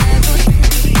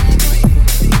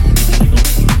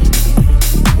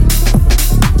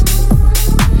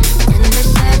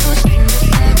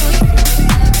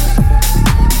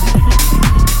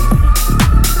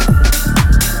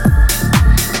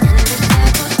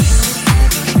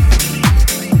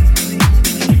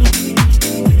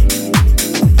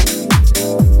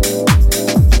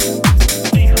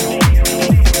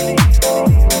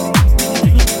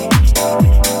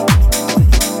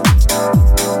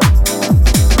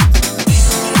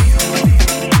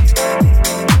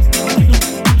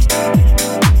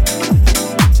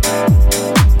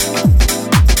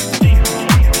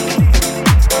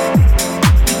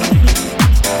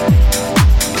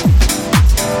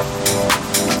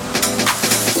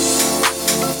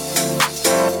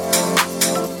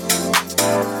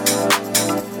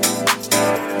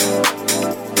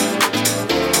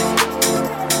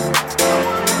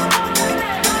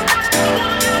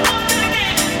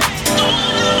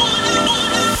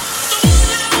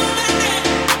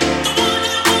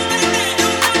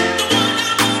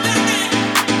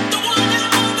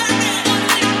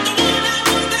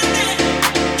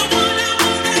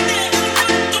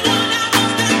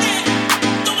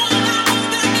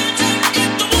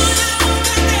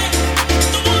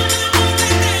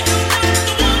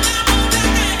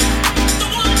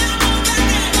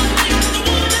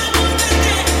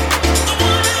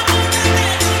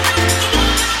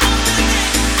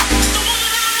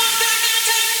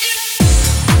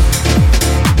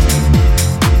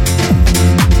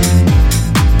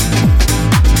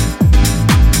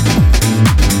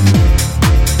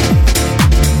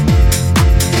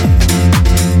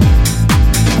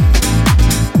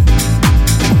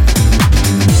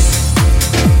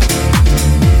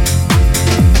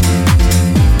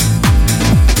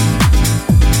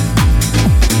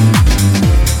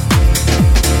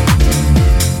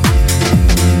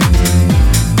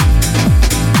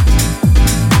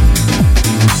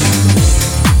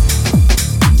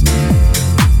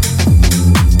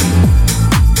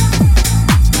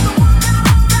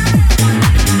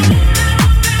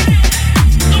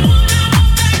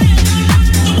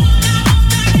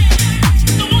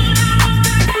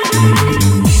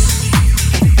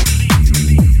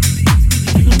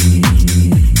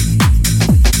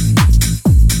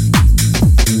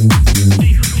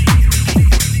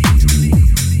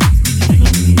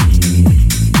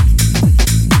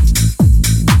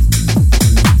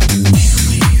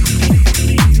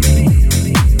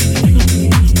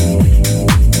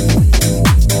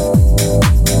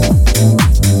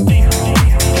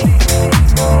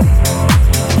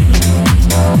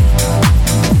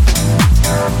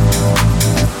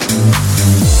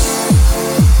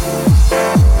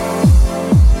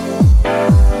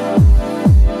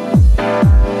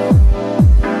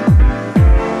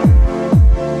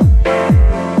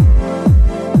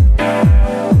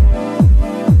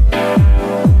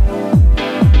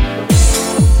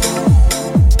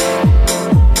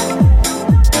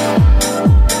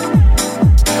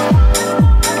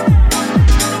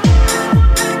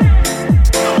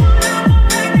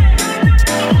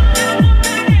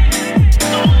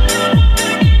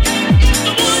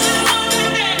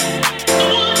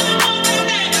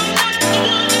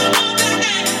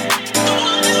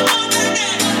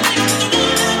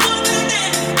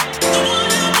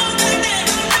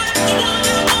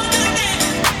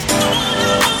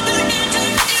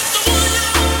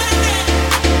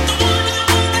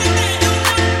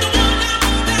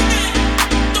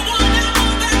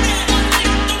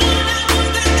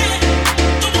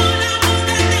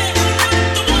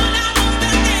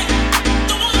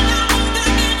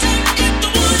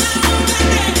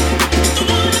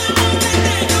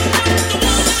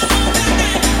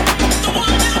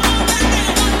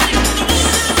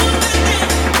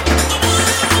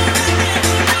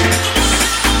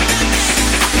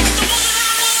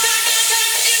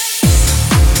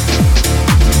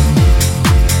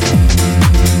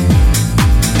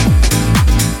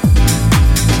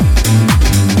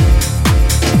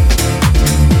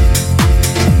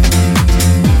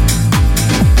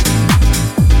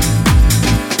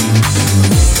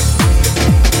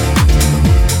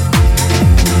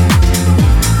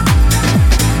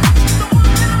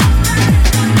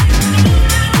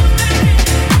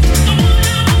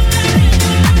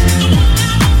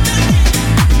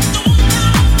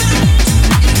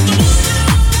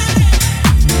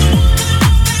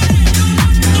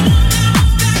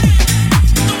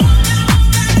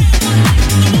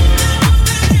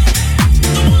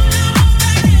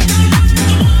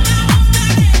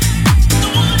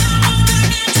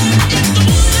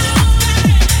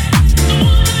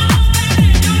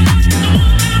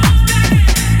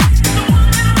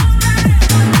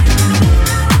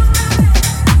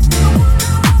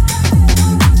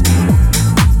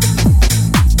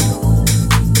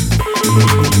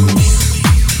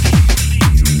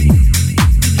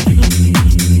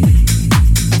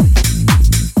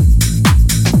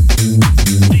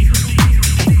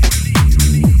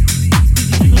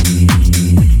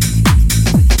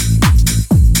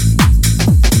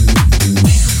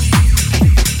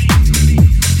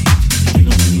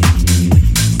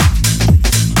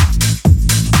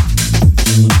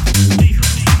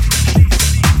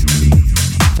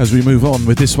 as we move on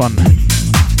with this one.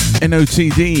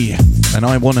 NOTD and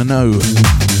I Wanna Know.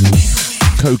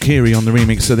 Kokiri on the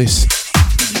remix of this.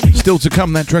 Still to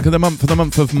come, that track of the month for the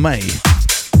month of May.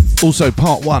 Also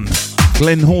part 1,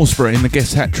 Glenn Horsburgh in the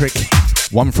guest hat trick.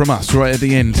 One from us right at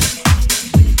the end.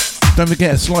 Don't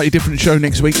forget, a slightly different show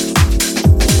next week.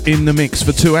 In the mix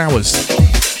for 2 hours.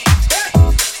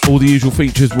 All the usual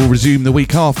features will resume the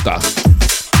week after.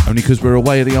 Only because we're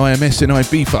away at the IMS in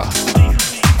Ibiza.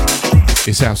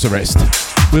 It's House Arrest.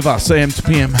 With us, AM to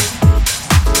PM.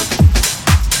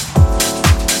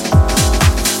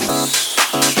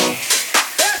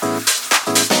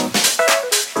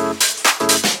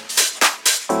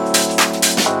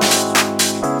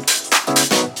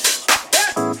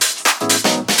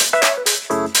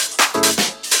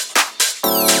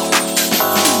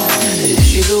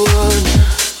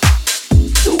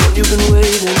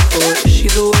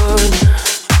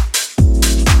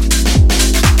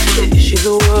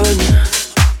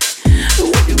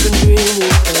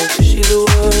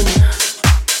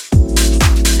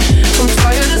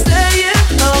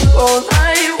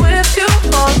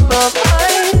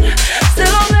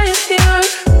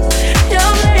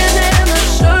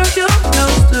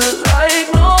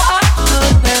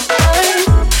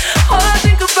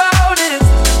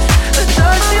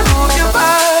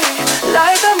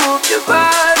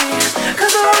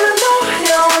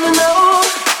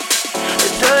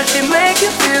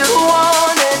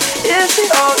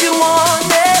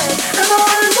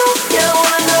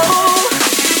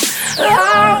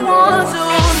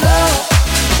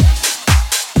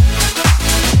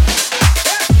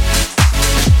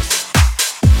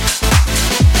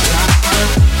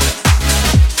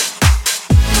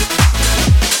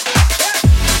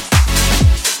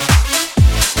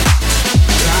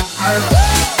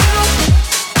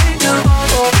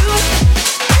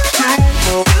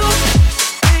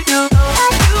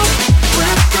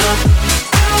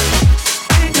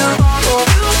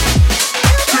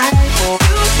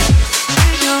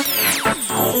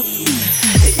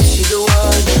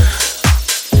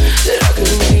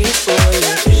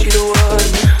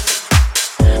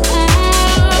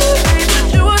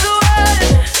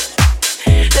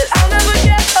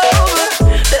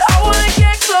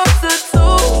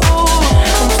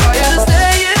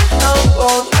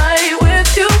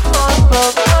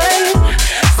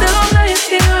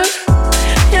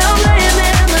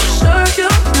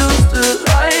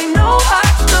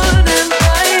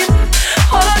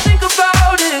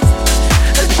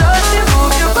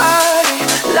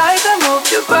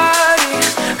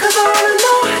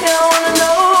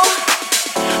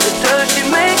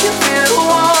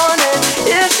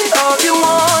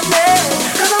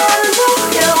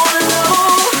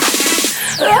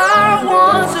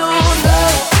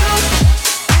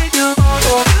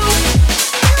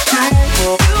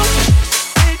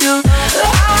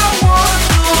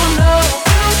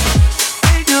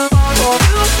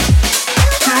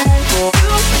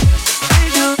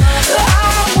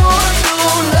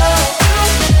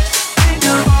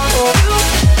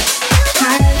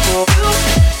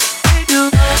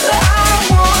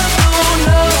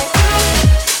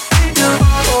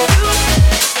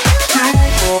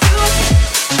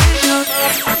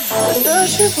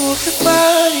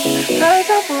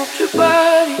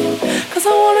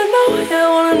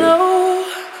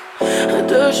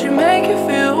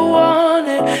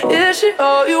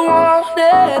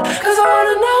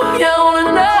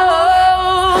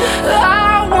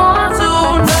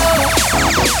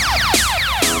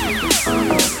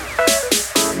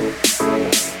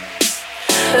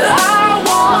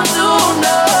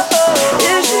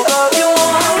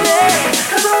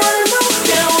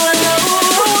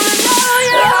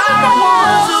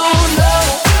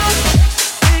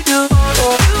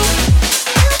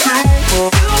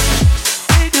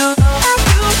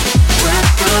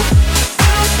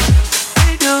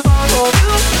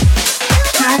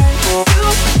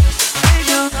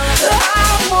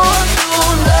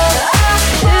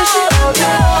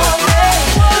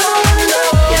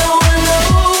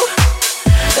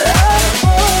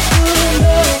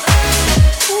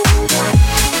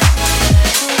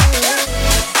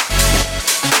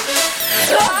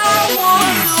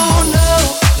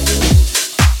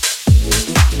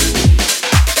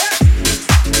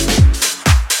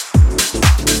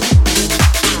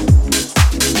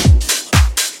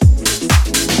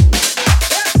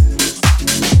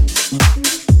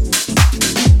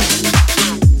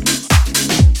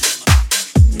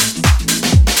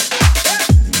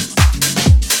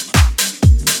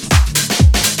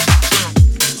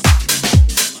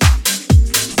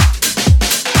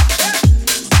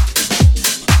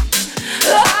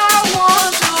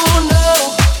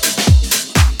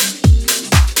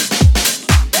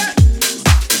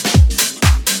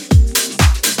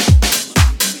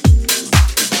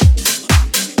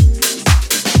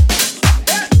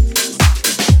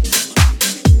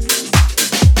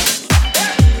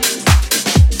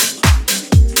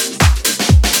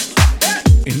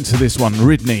 to this one,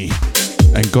 Ridney,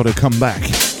 and Gotta Come Back.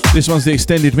 This one's the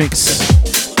extended mix.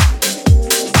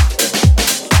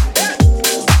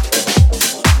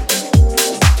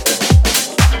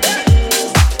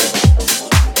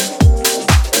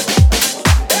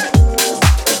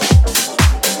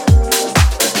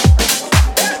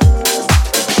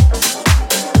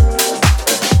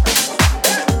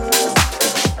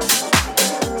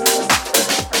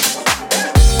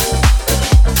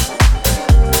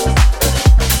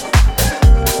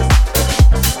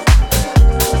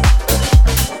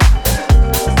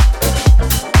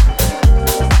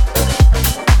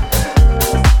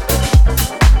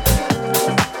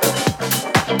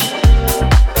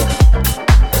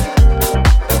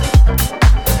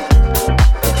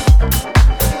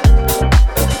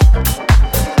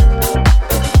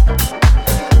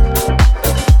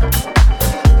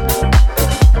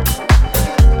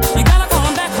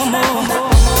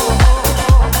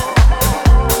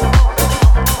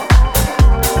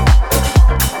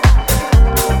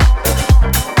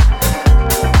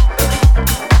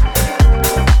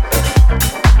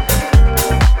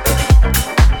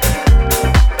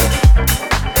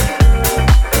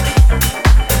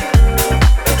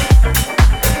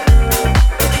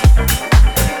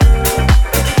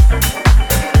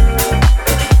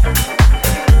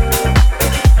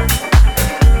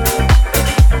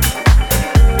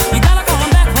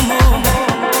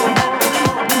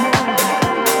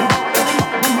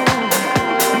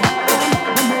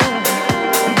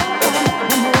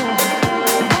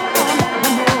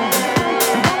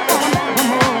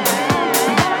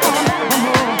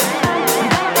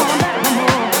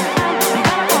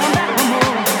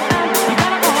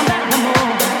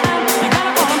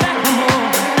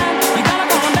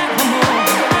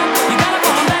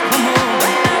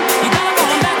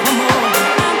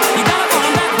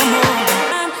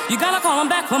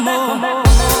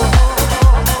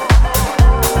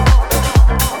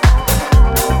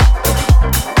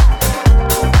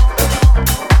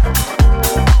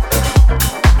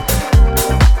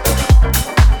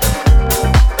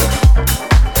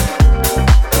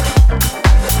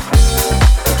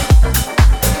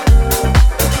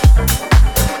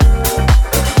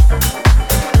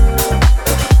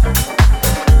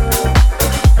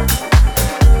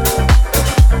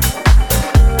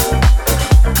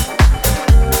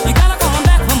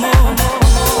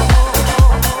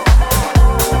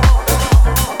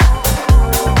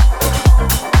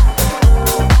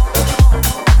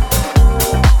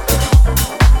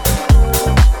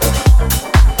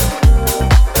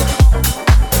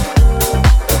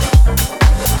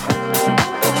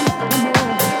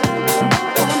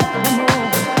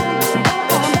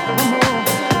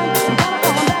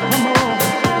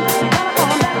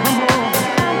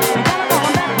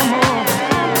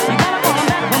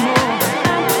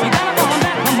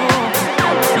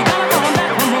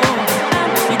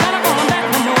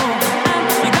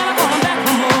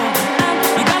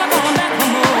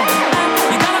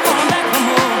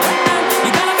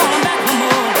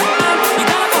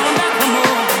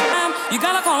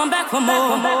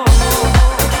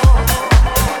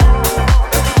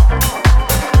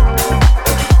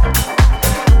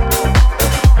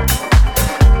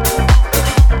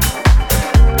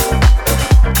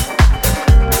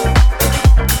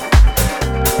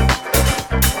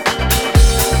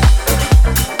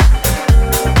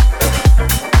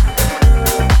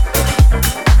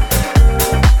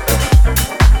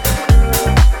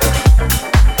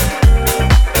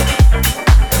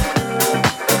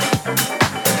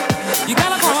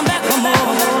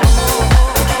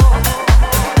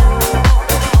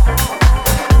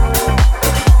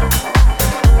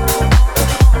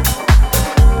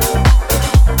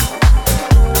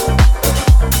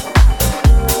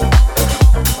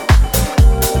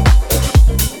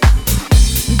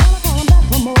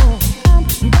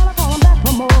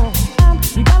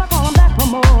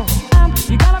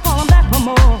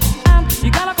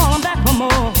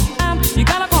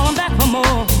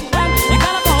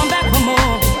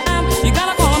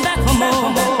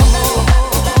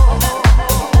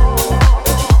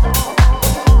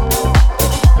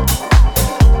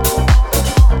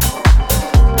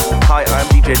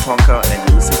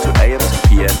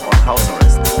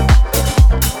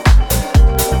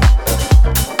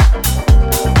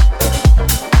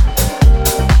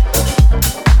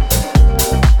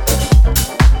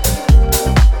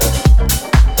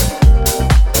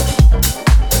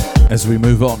 As we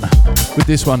move on with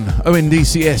this one,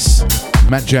 ONDCS,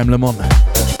 Matt Jam Lemon,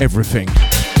 Everything.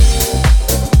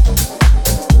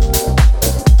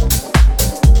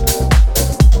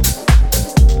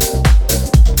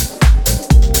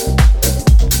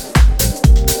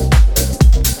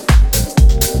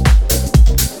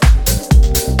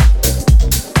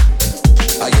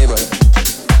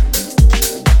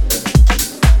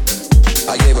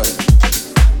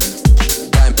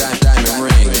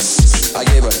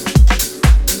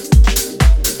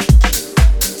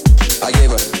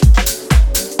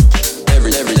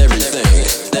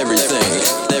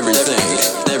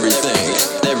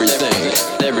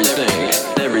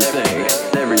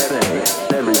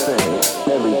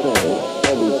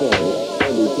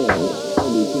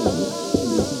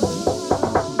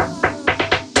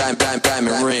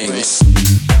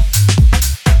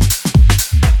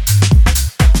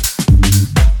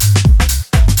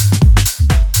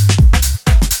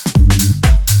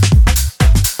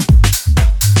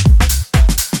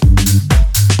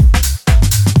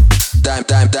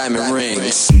 Diamond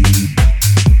rings.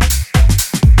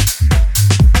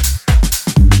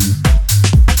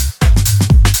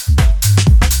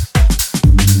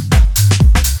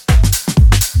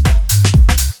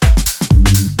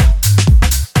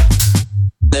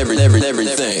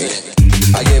 Everything.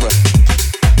 I gave her.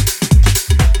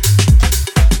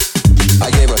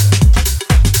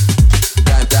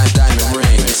 Diamond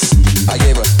rings. I gave her.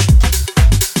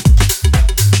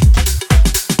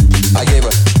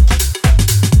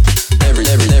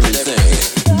 Everything.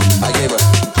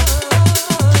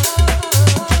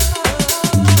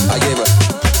 I gave her.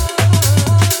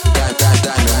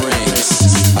 Diamond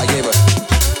rings. I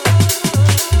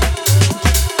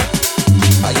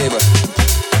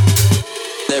gave her.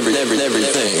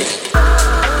 Everything.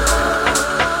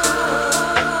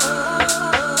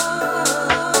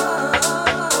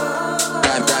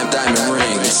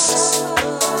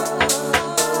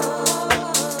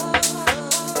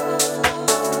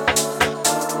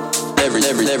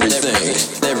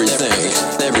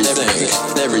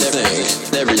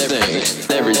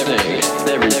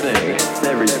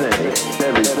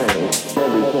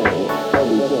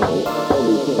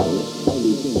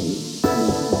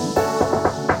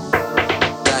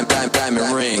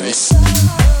 Diamond rings.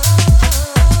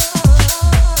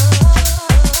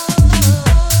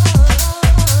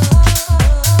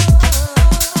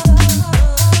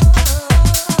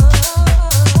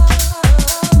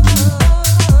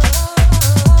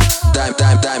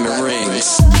 Diamond rings. Diamond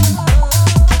rings.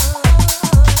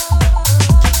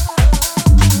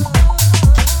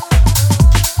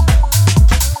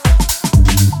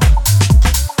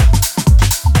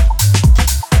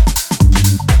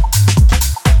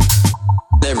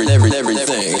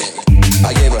 Everything.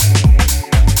 I gave her.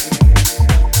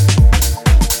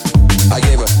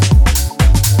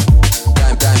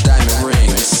 Diamond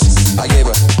rings. I gave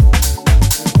her.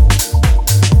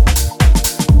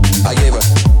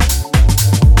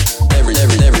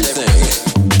 Everything.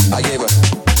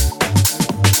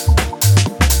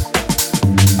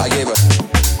 I gave her.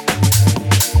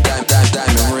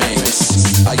 Diamond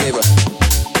rings. I gave her.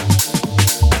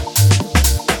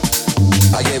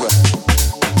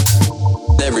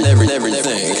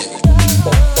 Everything.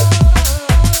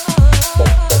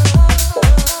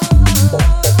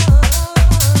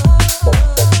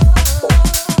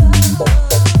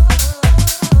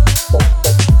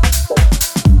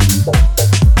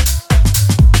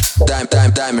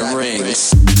 Diamond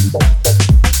rings.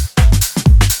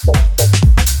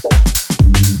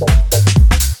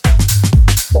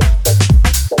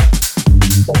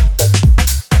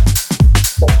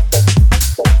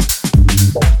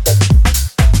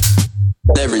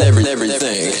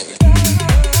 Everything.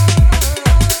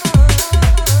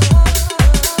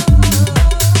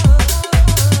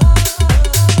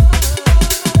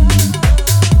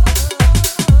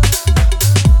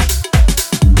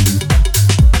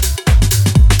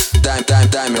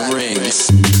 Diamond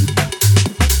rings.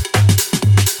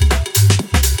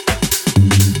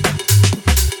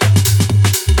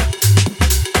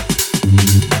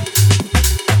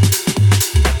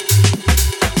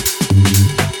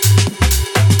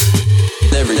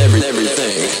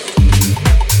 Everything.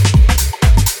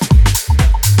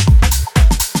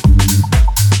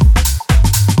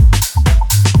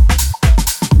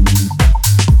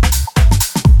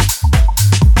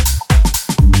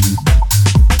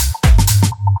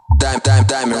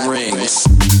 Diamond rings.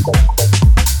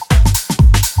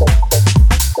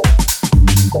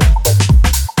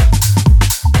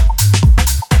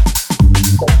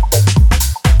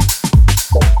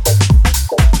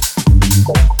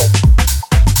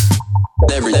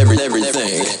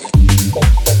 Everything.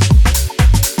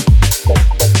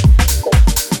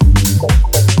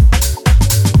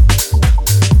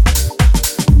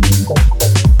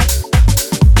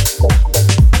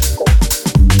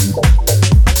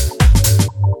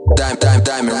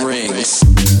 Diamond rings.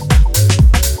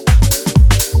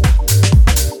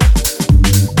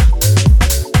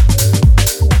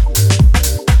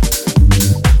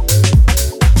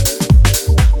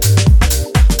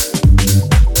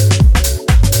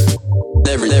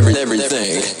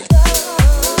 Everything.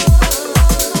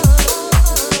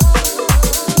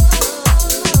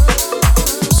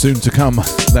 Soon to come,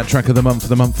 that track of the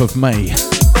month of May.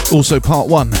 Also part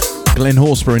 1, Glenn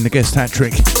Horsper in the guest hat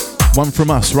trick. One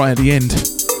from us right at the end,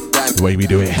 the way we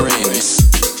do it.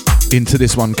 Into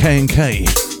this one, K&K,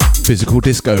 Physical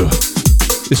Disco.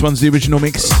 This one's the original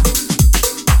mix.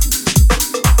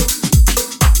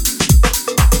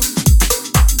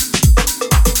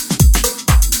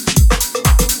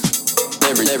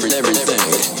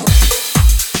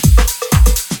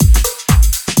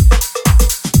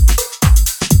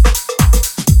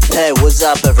 Hey, what's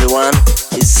up everyone?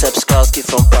 It's Seb Skalski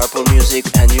from Purple Music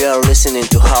and you are listening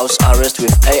to House Arrest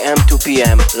with AM to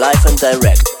PM, live and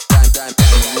direct.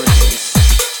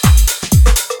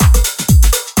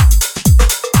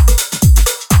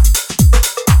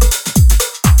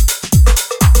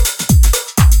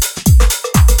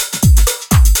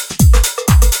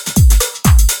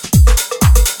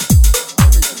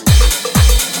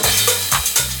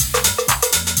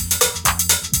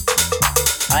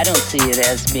 I don't see it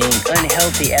as being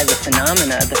unhealthy as a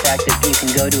phenomena. The fact that you can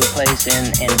go to a place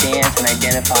and dance and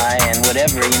identify and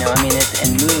whatever, you know, I mean,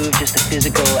 and move, just the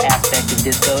physical aspect of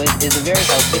disco is a very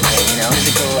healthy thing, you know.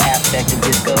 Physical aspect of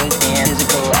disco is dance,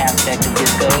 physical aspect of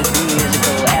disco is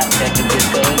physical aspect of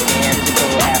disco is dance,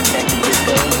 physical aspect of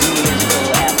disco is physical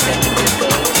aspect of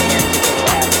disco is dance, physical aspect of disco is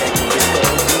physical aspect of disco is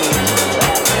dance, physical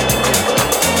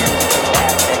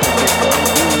aspect of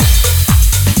disco is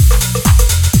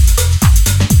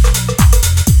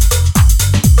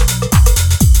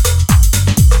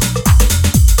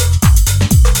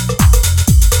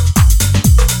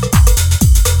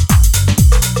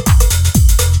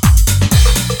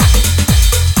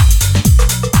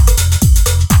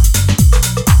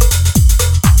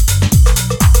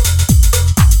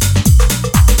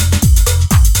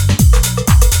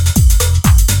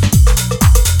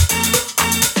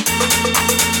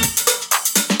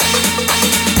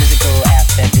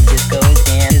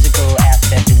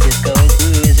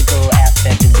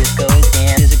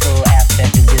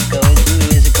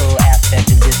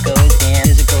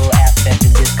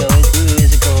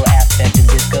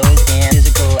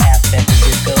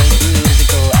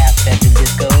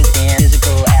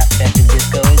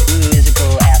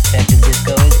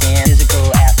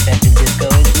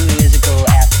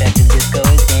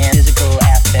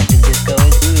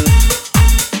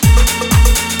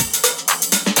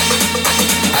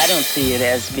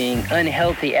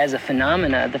unhealthy as a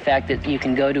phenomena. The fact that you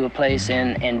can go to a place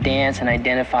and dance and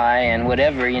identify and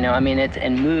whatever, you know, I mean,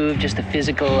 and move, just the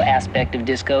physical aspect of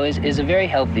disco is a very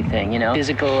healthy thing, you know.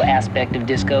 Physical aspect of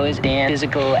disco is dance,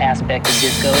 physical aspect of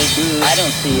disco is move. I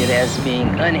don't see it as being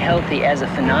unhealthy as a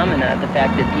phenomena. The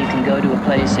fact that you can go to a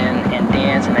place and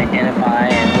dance and identify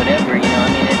and whatever, you know, I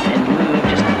mean, and move,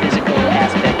 just the physical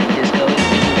aspect of disco is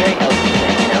a very healthy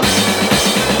thing, you know.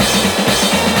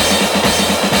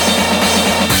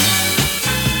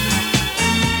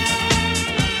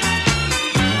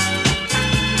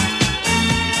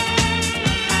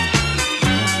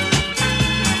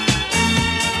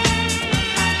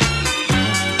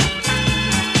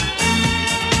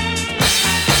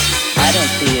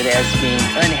 As being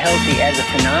unhealthy as a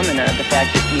phenomena, the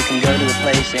fact that you can go to a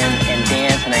place and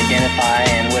dance and identify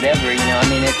and whatever, you know, I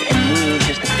mean, and move,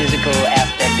 just the physical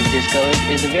aspect of disco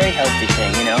is a very healthy thing,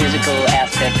 you know. Physical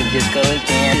aspect of disco is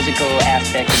dance, physical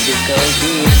aspect of disco is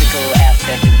physical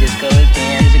aspect of disco is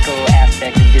dance, physical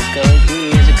aspect of disco is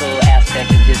physical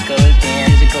aspect of disco is dance,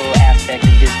 physical aspect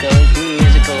of disco is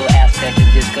physical aspect of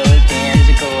disco is dance,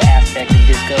 physical aspect of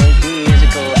disco is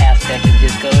physical aspect of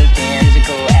disco is dance,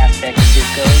 physical aspect of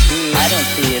disco is I don't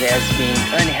see it as being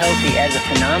unhealthy as a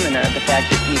phenomena. The fact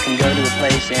that you can go to a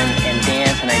place and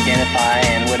dance and identify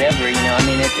and whatever, you know, I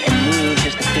mean, and move,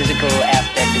 just the physical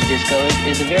aspect of disco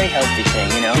is a very healthy thing,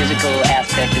 you know. Physical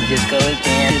aspect of disco is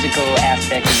dance, physical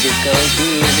aspect of disco is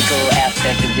physical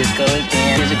aspect of disco is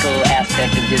dance, physical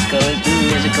aspect of disco is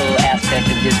physical aspect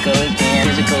of disco is dance,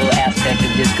 physical aspect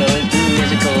of disco is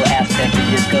physical aspect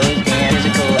of disco is dance,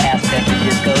 physical aspect of disco is physical aspect of disco is dance, physical aspect of disco is physical aspect of disco is dance, physical aspect of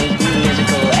disco is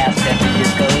physical aspect of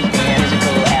disco is dance,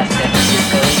 physical aspect of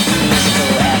disco is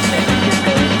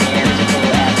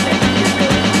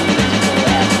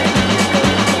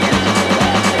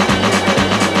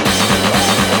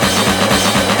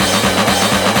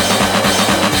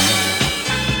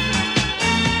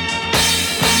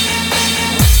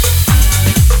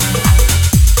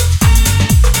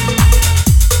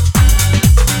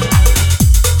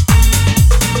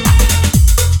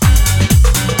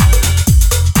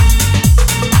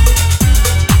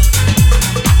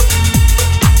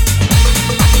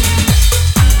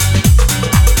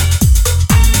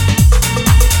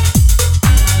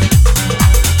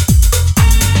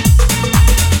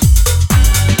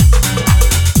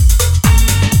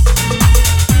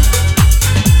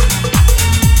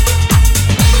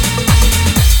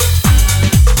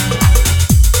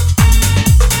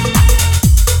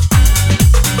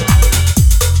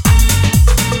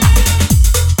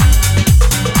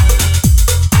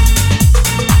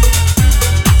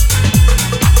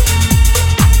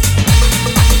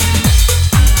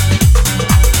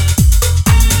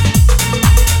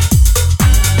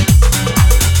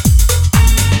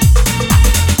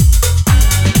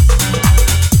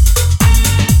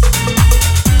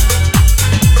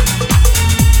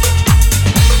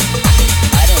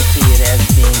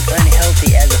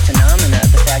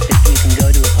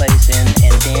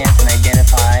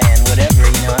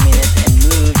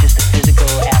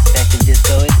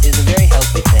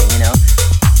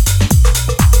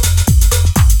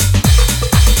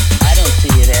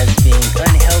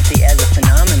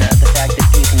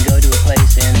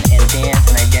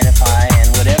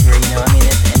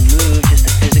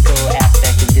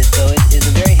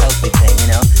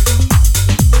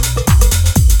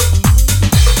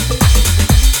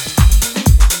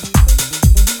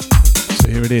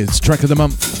Here it is, track of the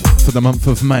month for the month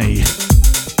of May.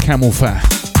 Camel Fat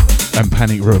and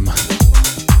Panic Room.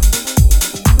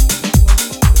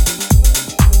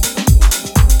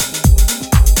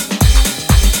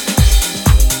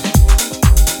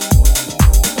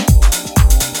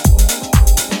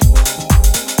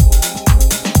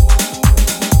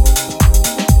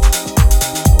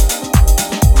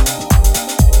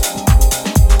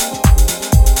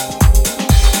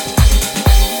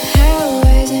 Hair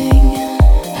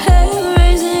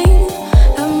raising,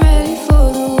 I'm ready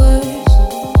for the worst.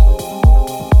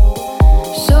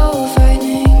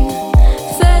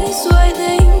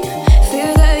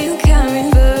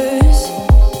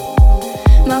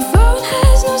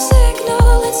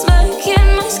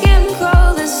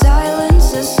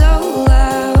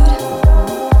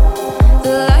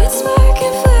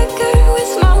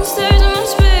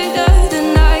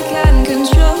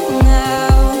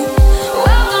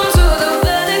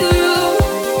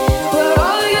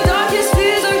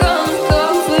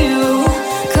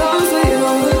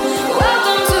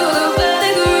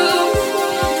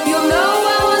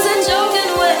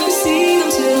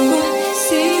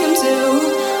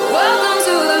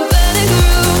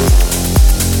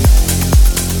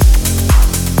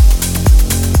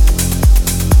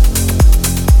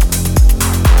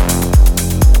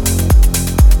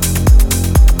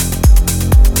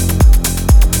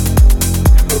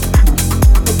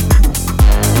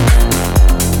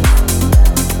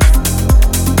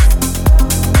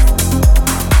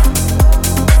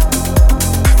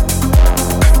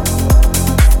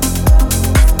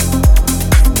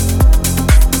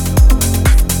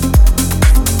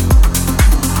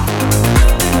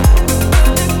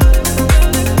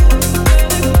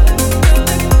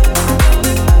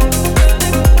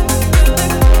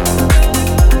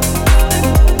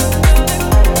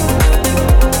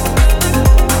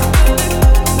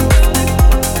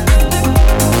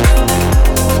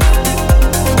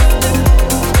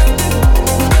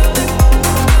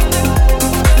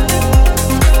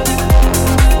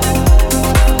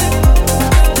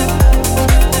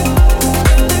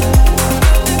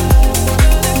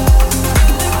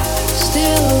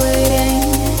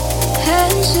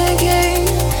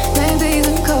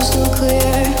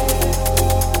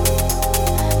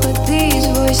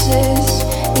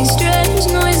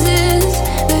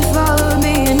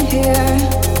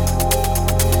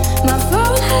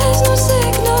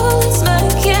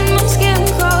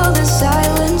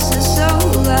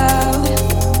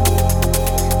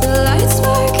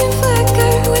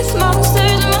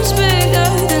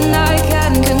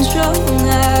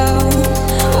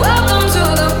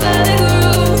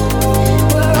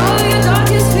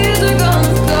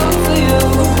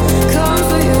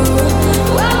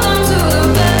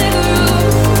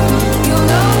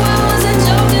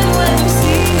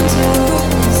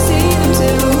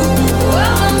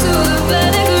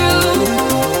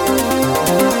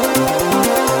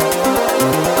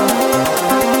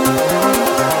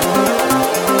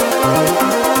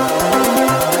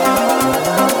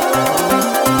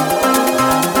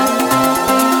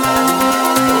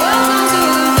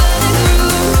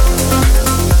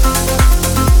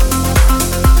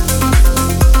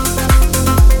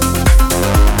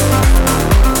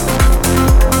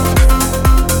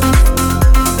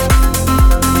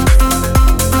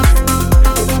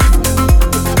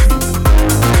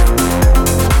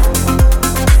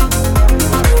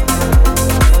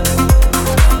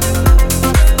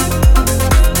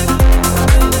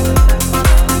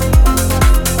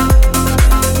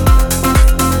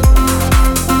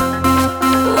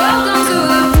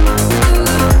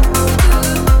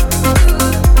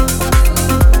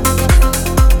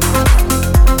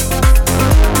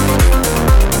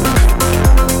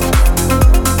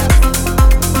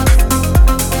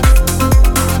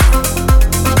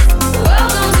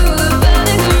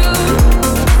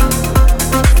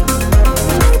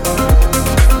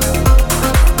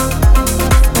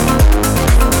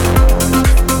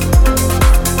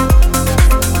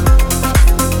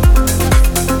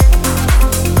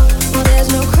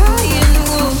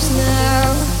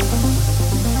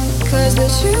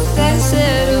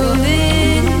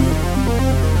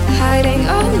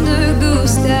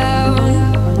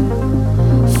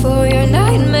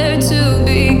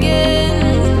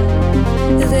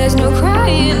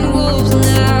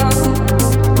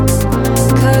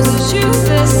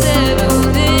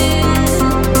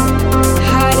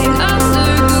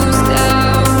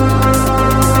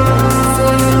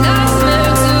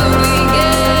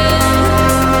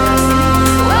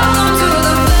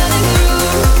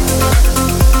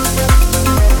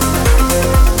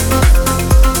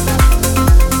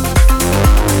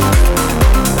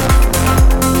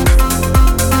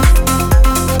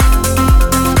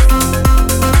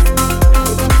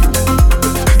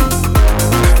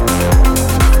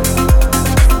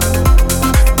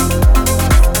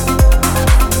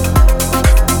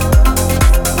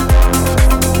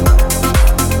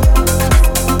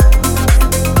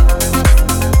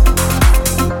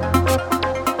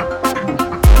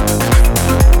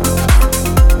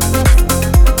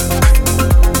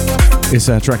 It's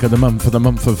our track of the month for the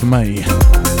month of May.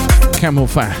 Camel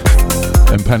Fat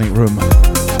and Panic Room.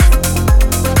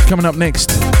 Coming up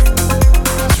next,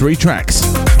 3 tracks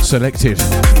selected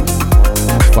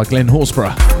by Glenn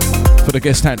Horsburgh for the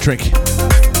guest hat trick.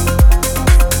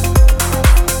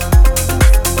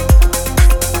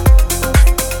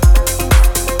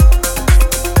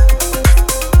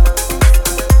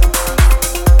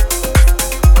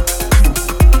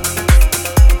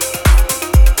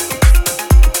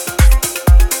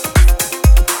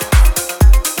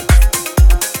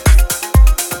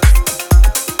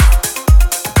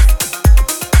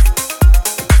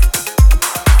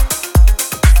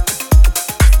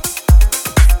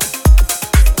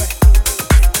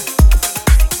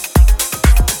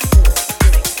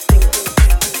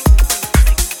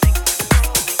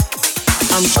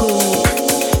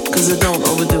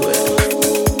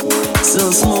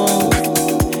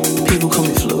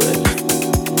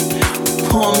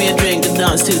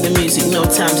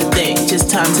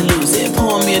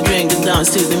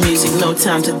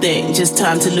 Time to think, just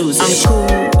time to lose it. I'm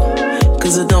cool,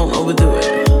 cause I don't overdo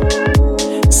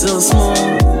it. So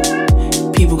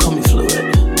smooth, people call me fluid.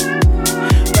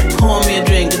 Pour me a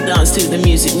drink and dance to the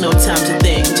music, no time to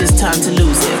think, just time to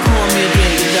lose it. Pour me a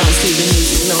drink and dance to the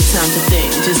music, no time to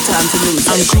think, just time to lose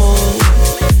it. I'm cool.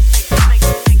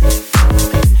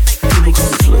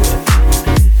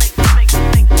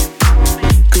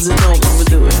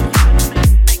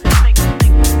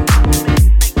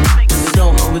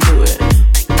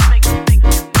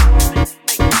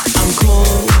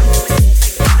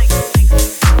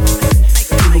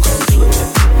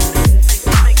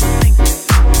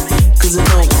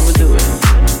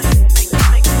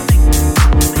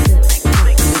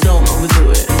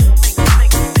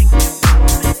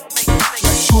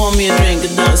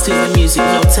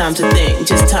 Time to think,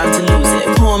 just time to lose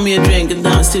it. Pour me a drink and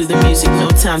dance to the music, no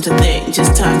time to think,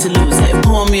 just time to lose it.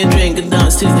 Pour me a drink and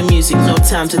dance to the music, no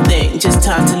time to think, just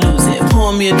time to lose it.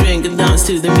 Pour me a drink and dance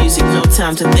to the music, no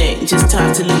time to think, just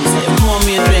time to lose it. Pour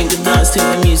me a drink and dance to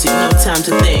the music, no time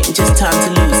to think, just time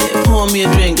to lose it. Pour me a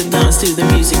drink and dance to the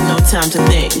music, no time to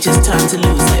think, just time to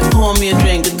lose it. Pour me a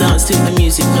drink and dance to the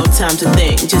music, no time to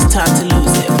think, just time to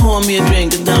lose it. Pour me a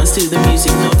drink and dance to the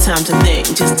music, no time to think,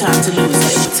 just time to lose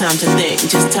it. No time to think,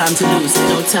 just time to lose it.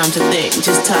 No time to think,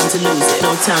 just time to lose it. No time to think, just time to lose it.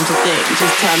 No time to think,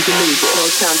 just time to lose it.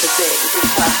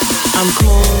 I'm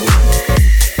cool.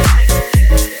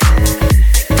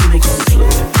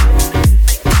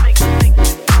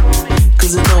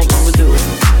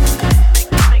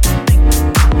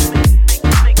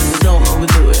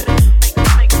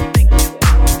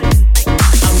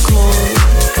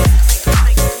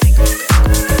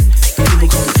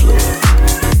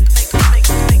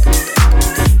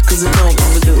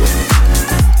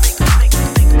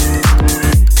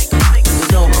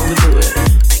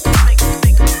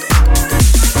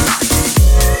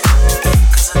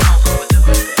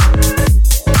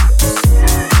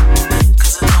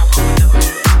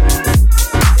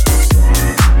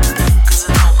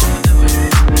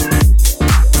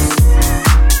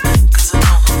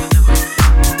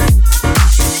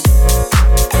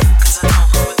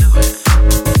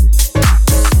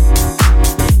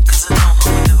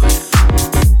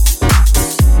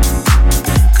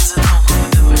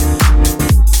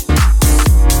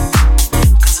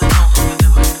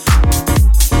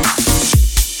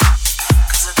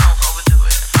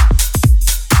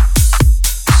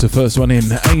 First one in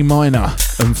A minor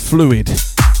and Fluid.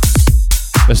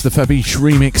 That's the Fabish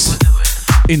remix.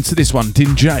 Into this one,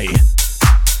 Din J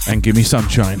and Gimme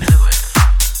Sunshine.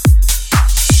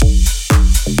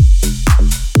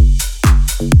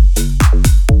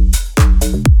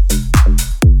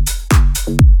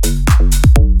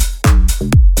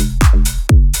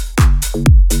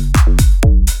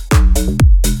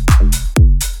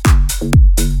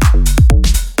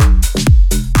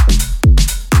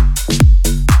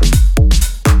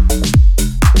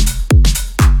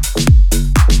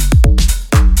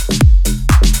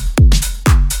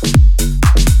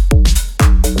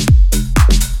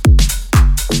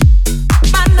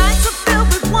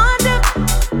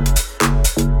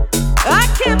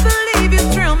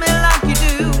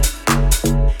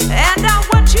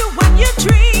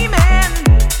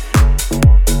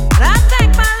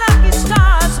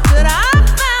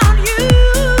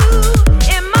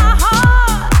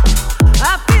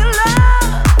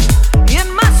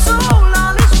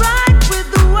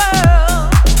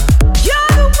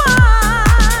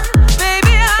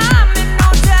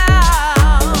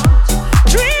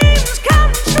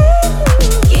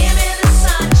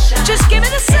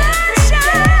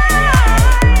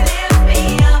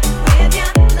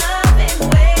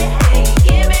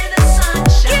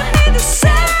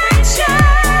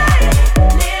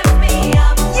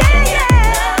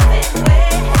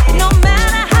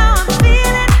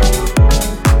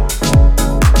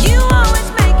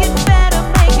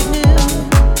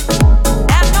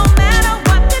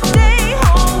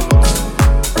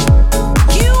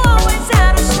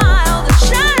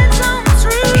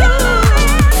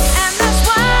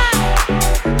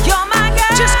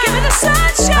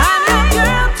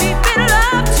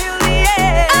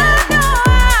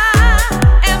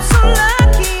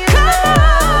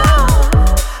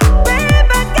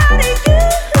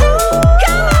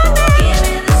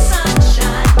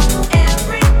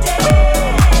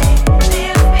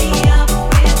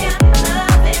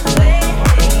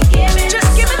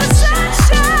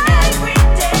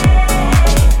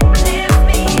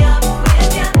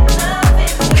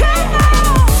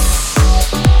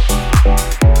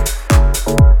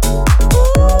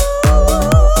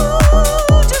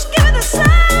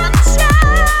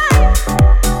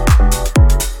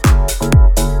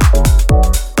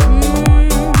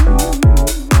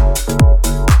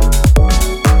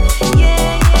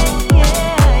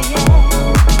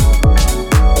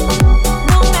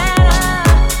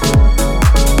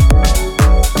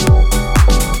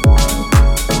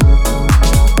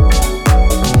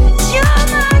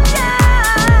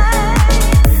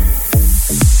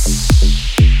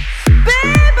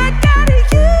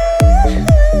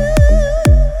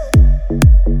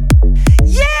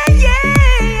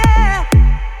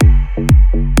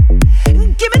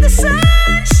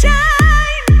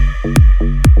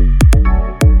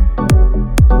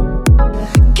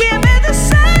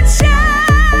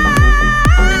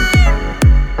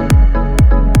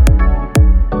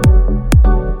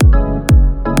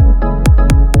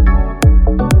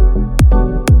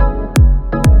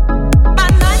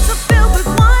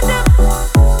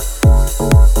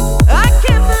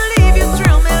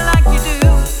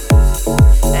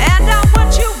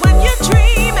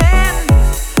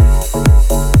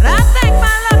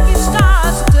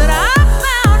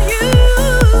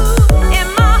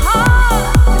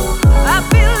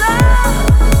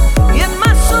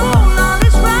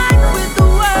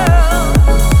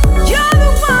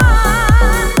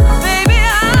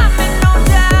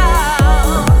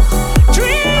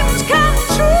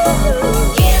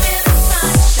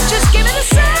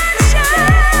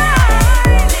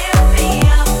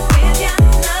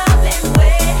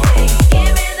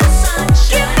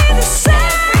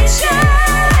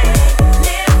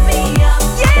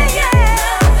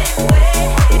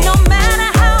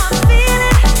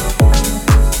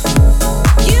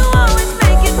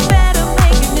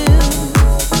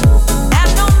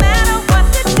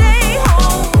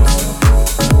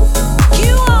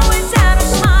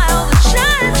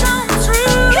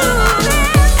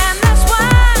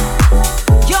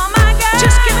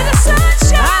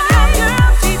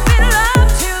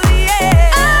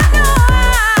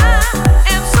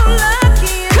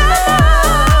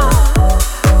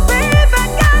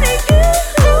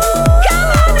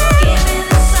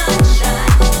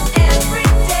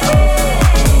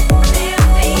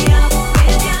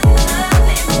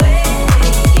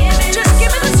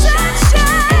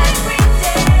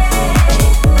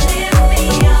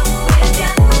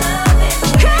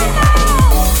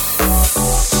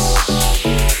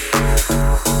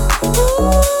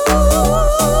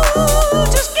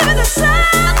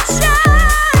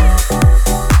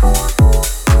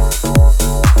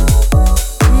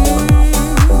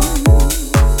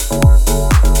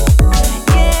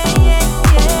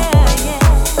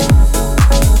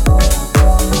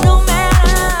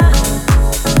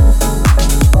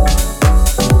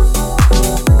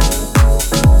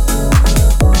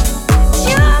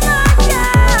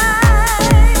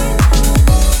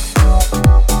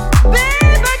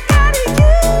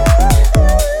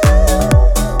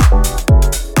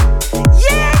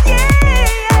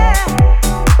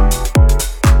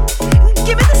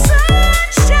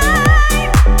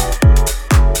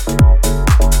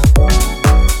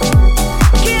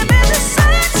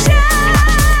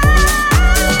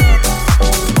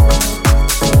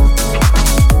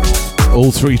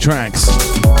 3 tracks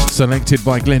selected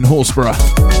by Glenn Horsburgh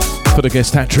for the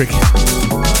guest hat trick.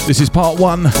 This is part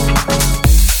 1.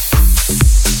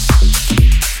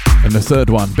 And the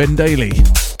third one, Ben Daly,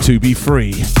 To Be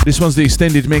Free. This one's the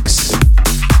extended mix.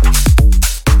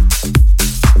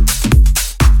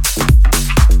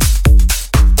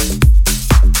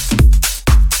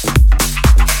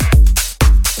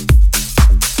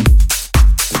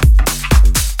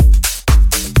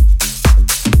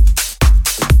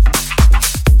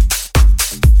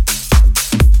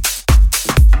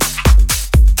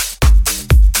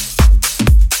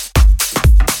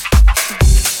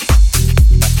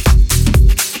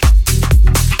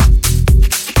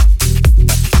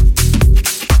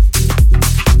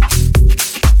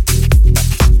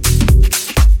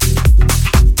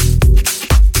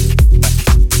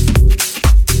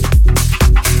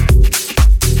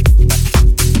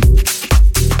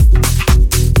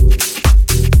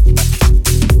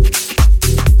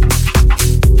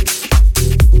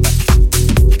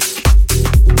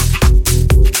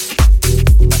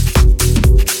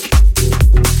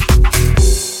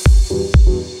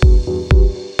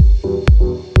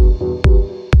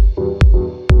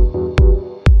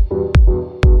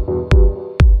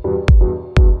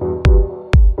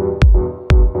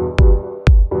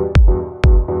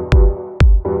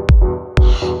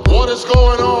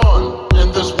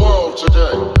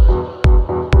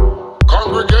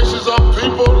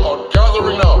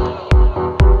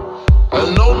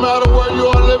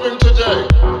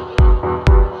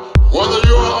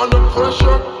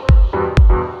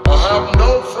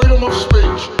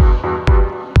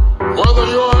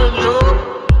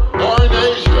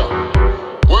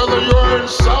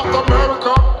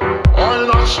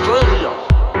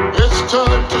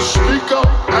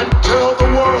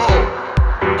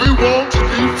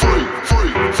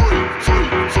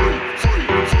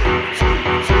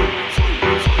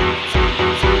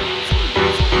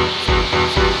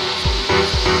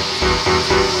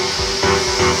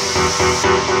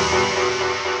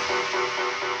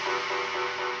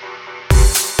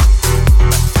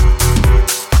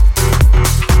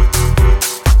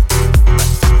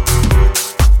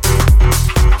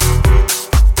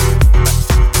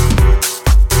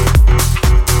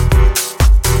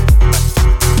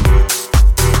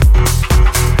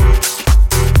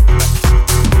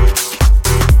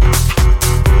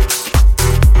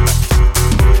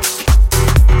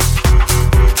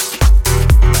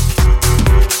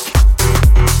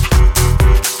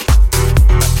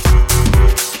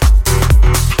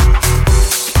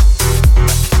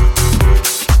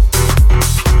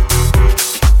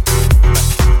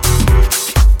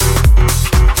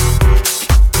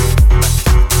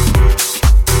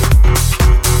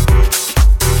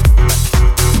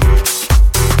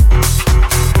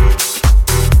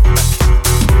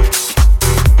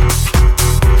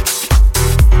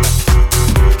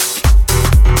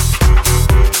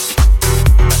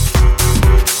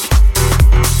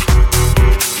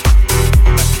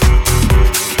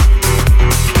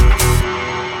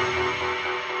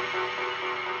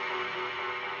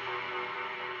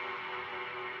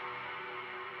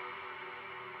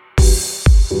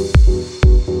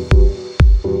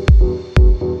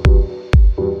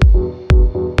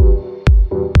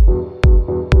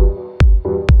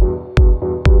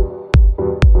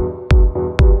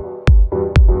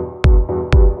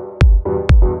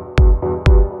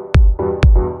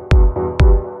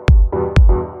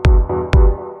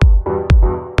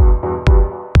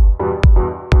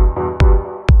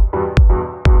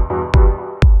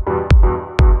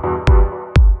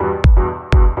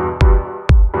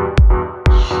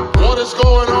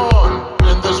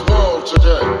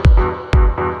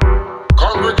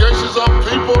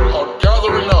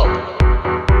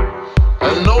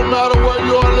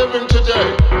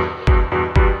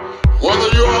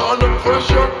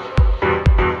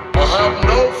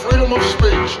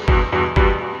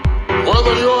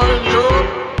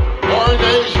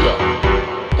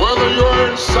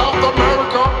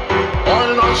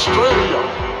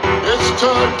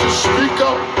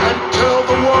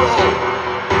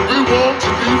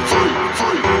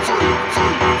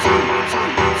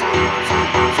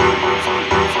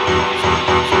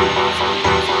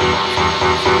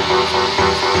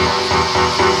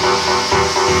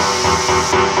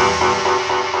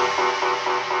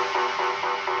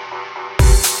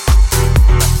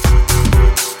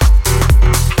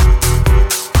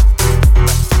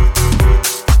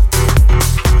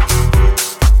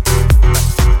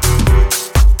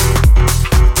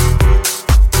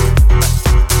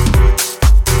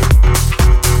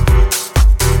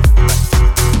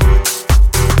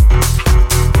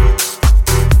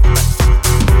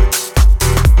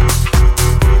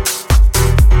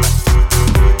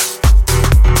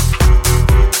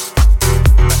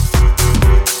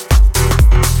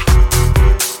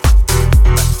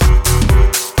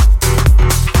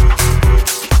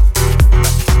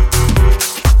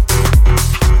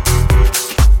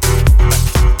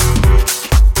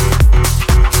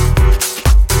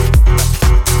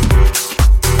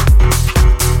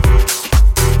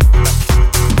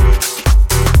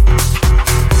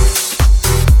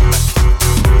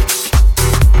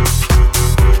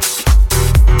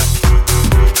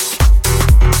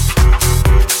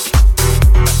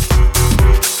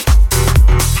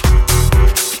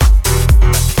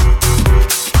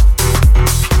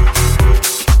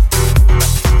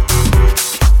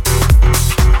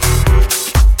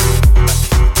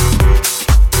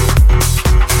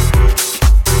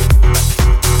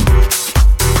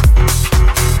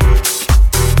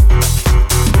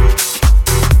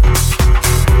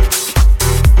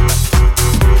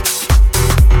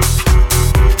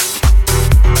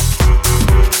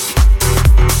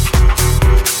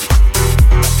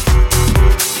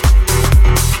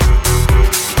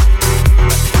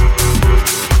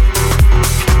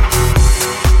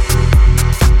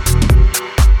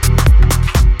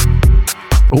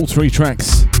 3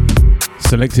 tracks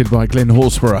selected by Glenn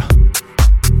Horsburgh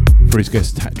for his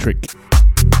guest hat trick.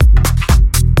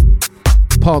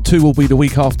 Part 2 will be the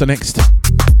week after next,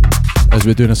 as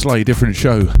we're doing a slightly different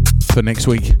show for next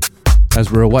week,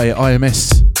 as we're away at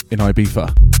IMS in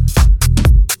Ibiza.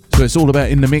 So it's all about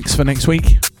In the Mix for next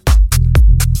week,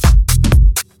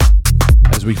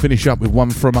 as we finish up with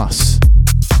one from us.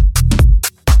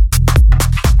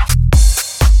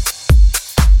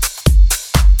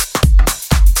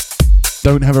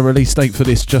 Don't have a release date for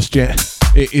this just yet.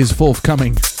 It is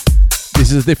forthcoming.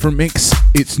 This is a different mix.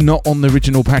 It's not on the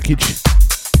original package.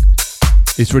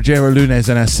 It's Rogero Lunes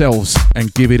and ourselves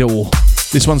and Give It All.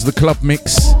 This one's the club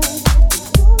mix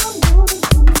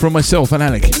from myself and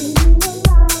Alec.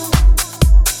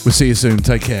 We'll see you soon.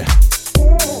 Take care.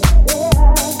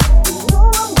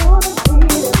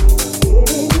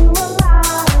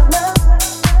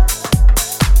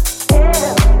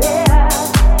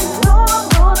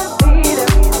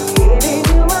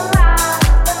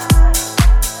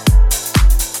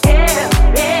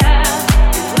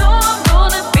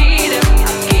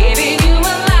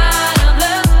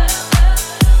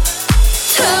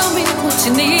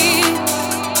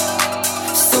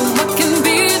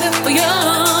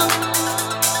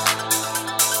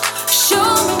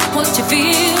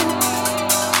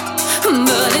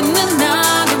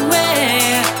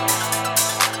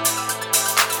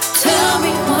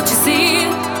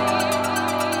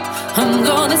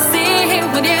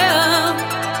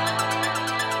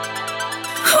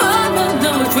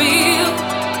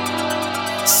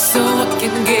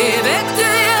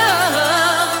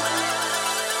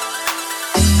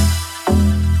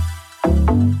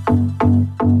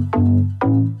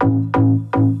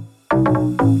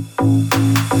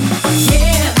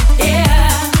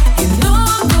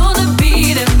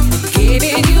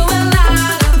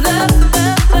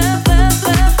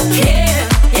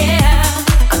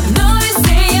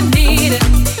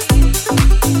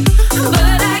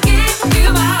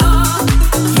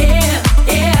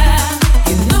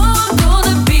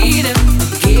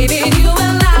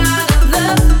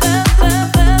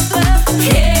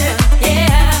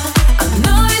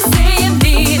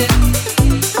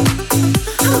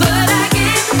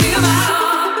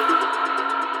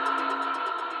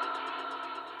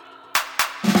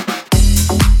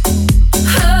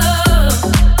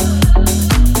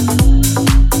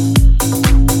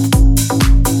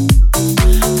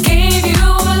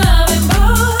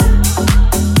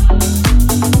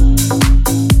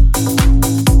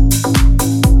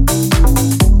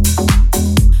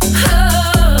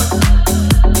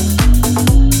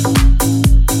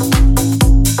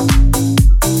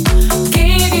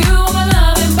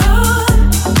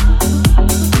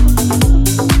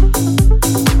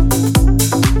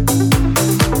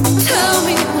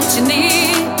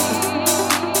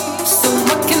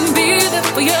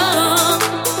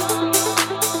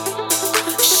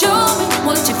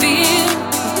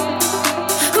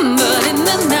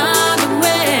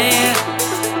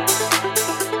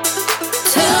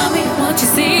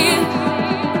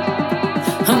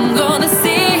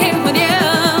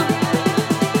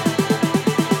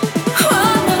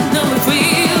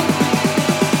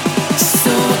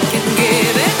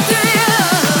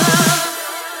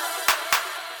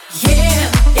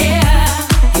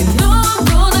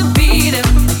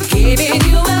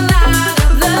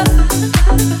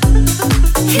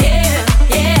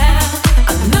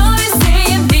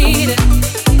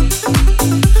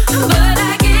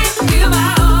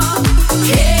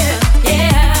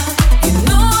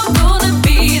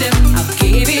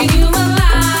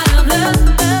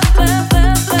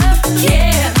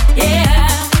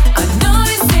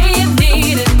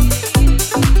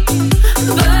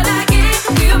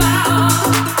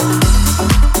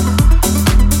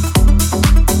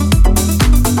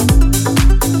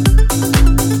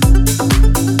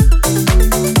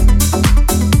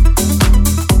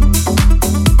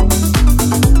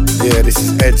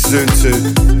 Zuntu,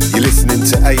 you're listening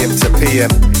to AM to PM,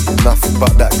 nothing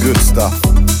but that good stuff.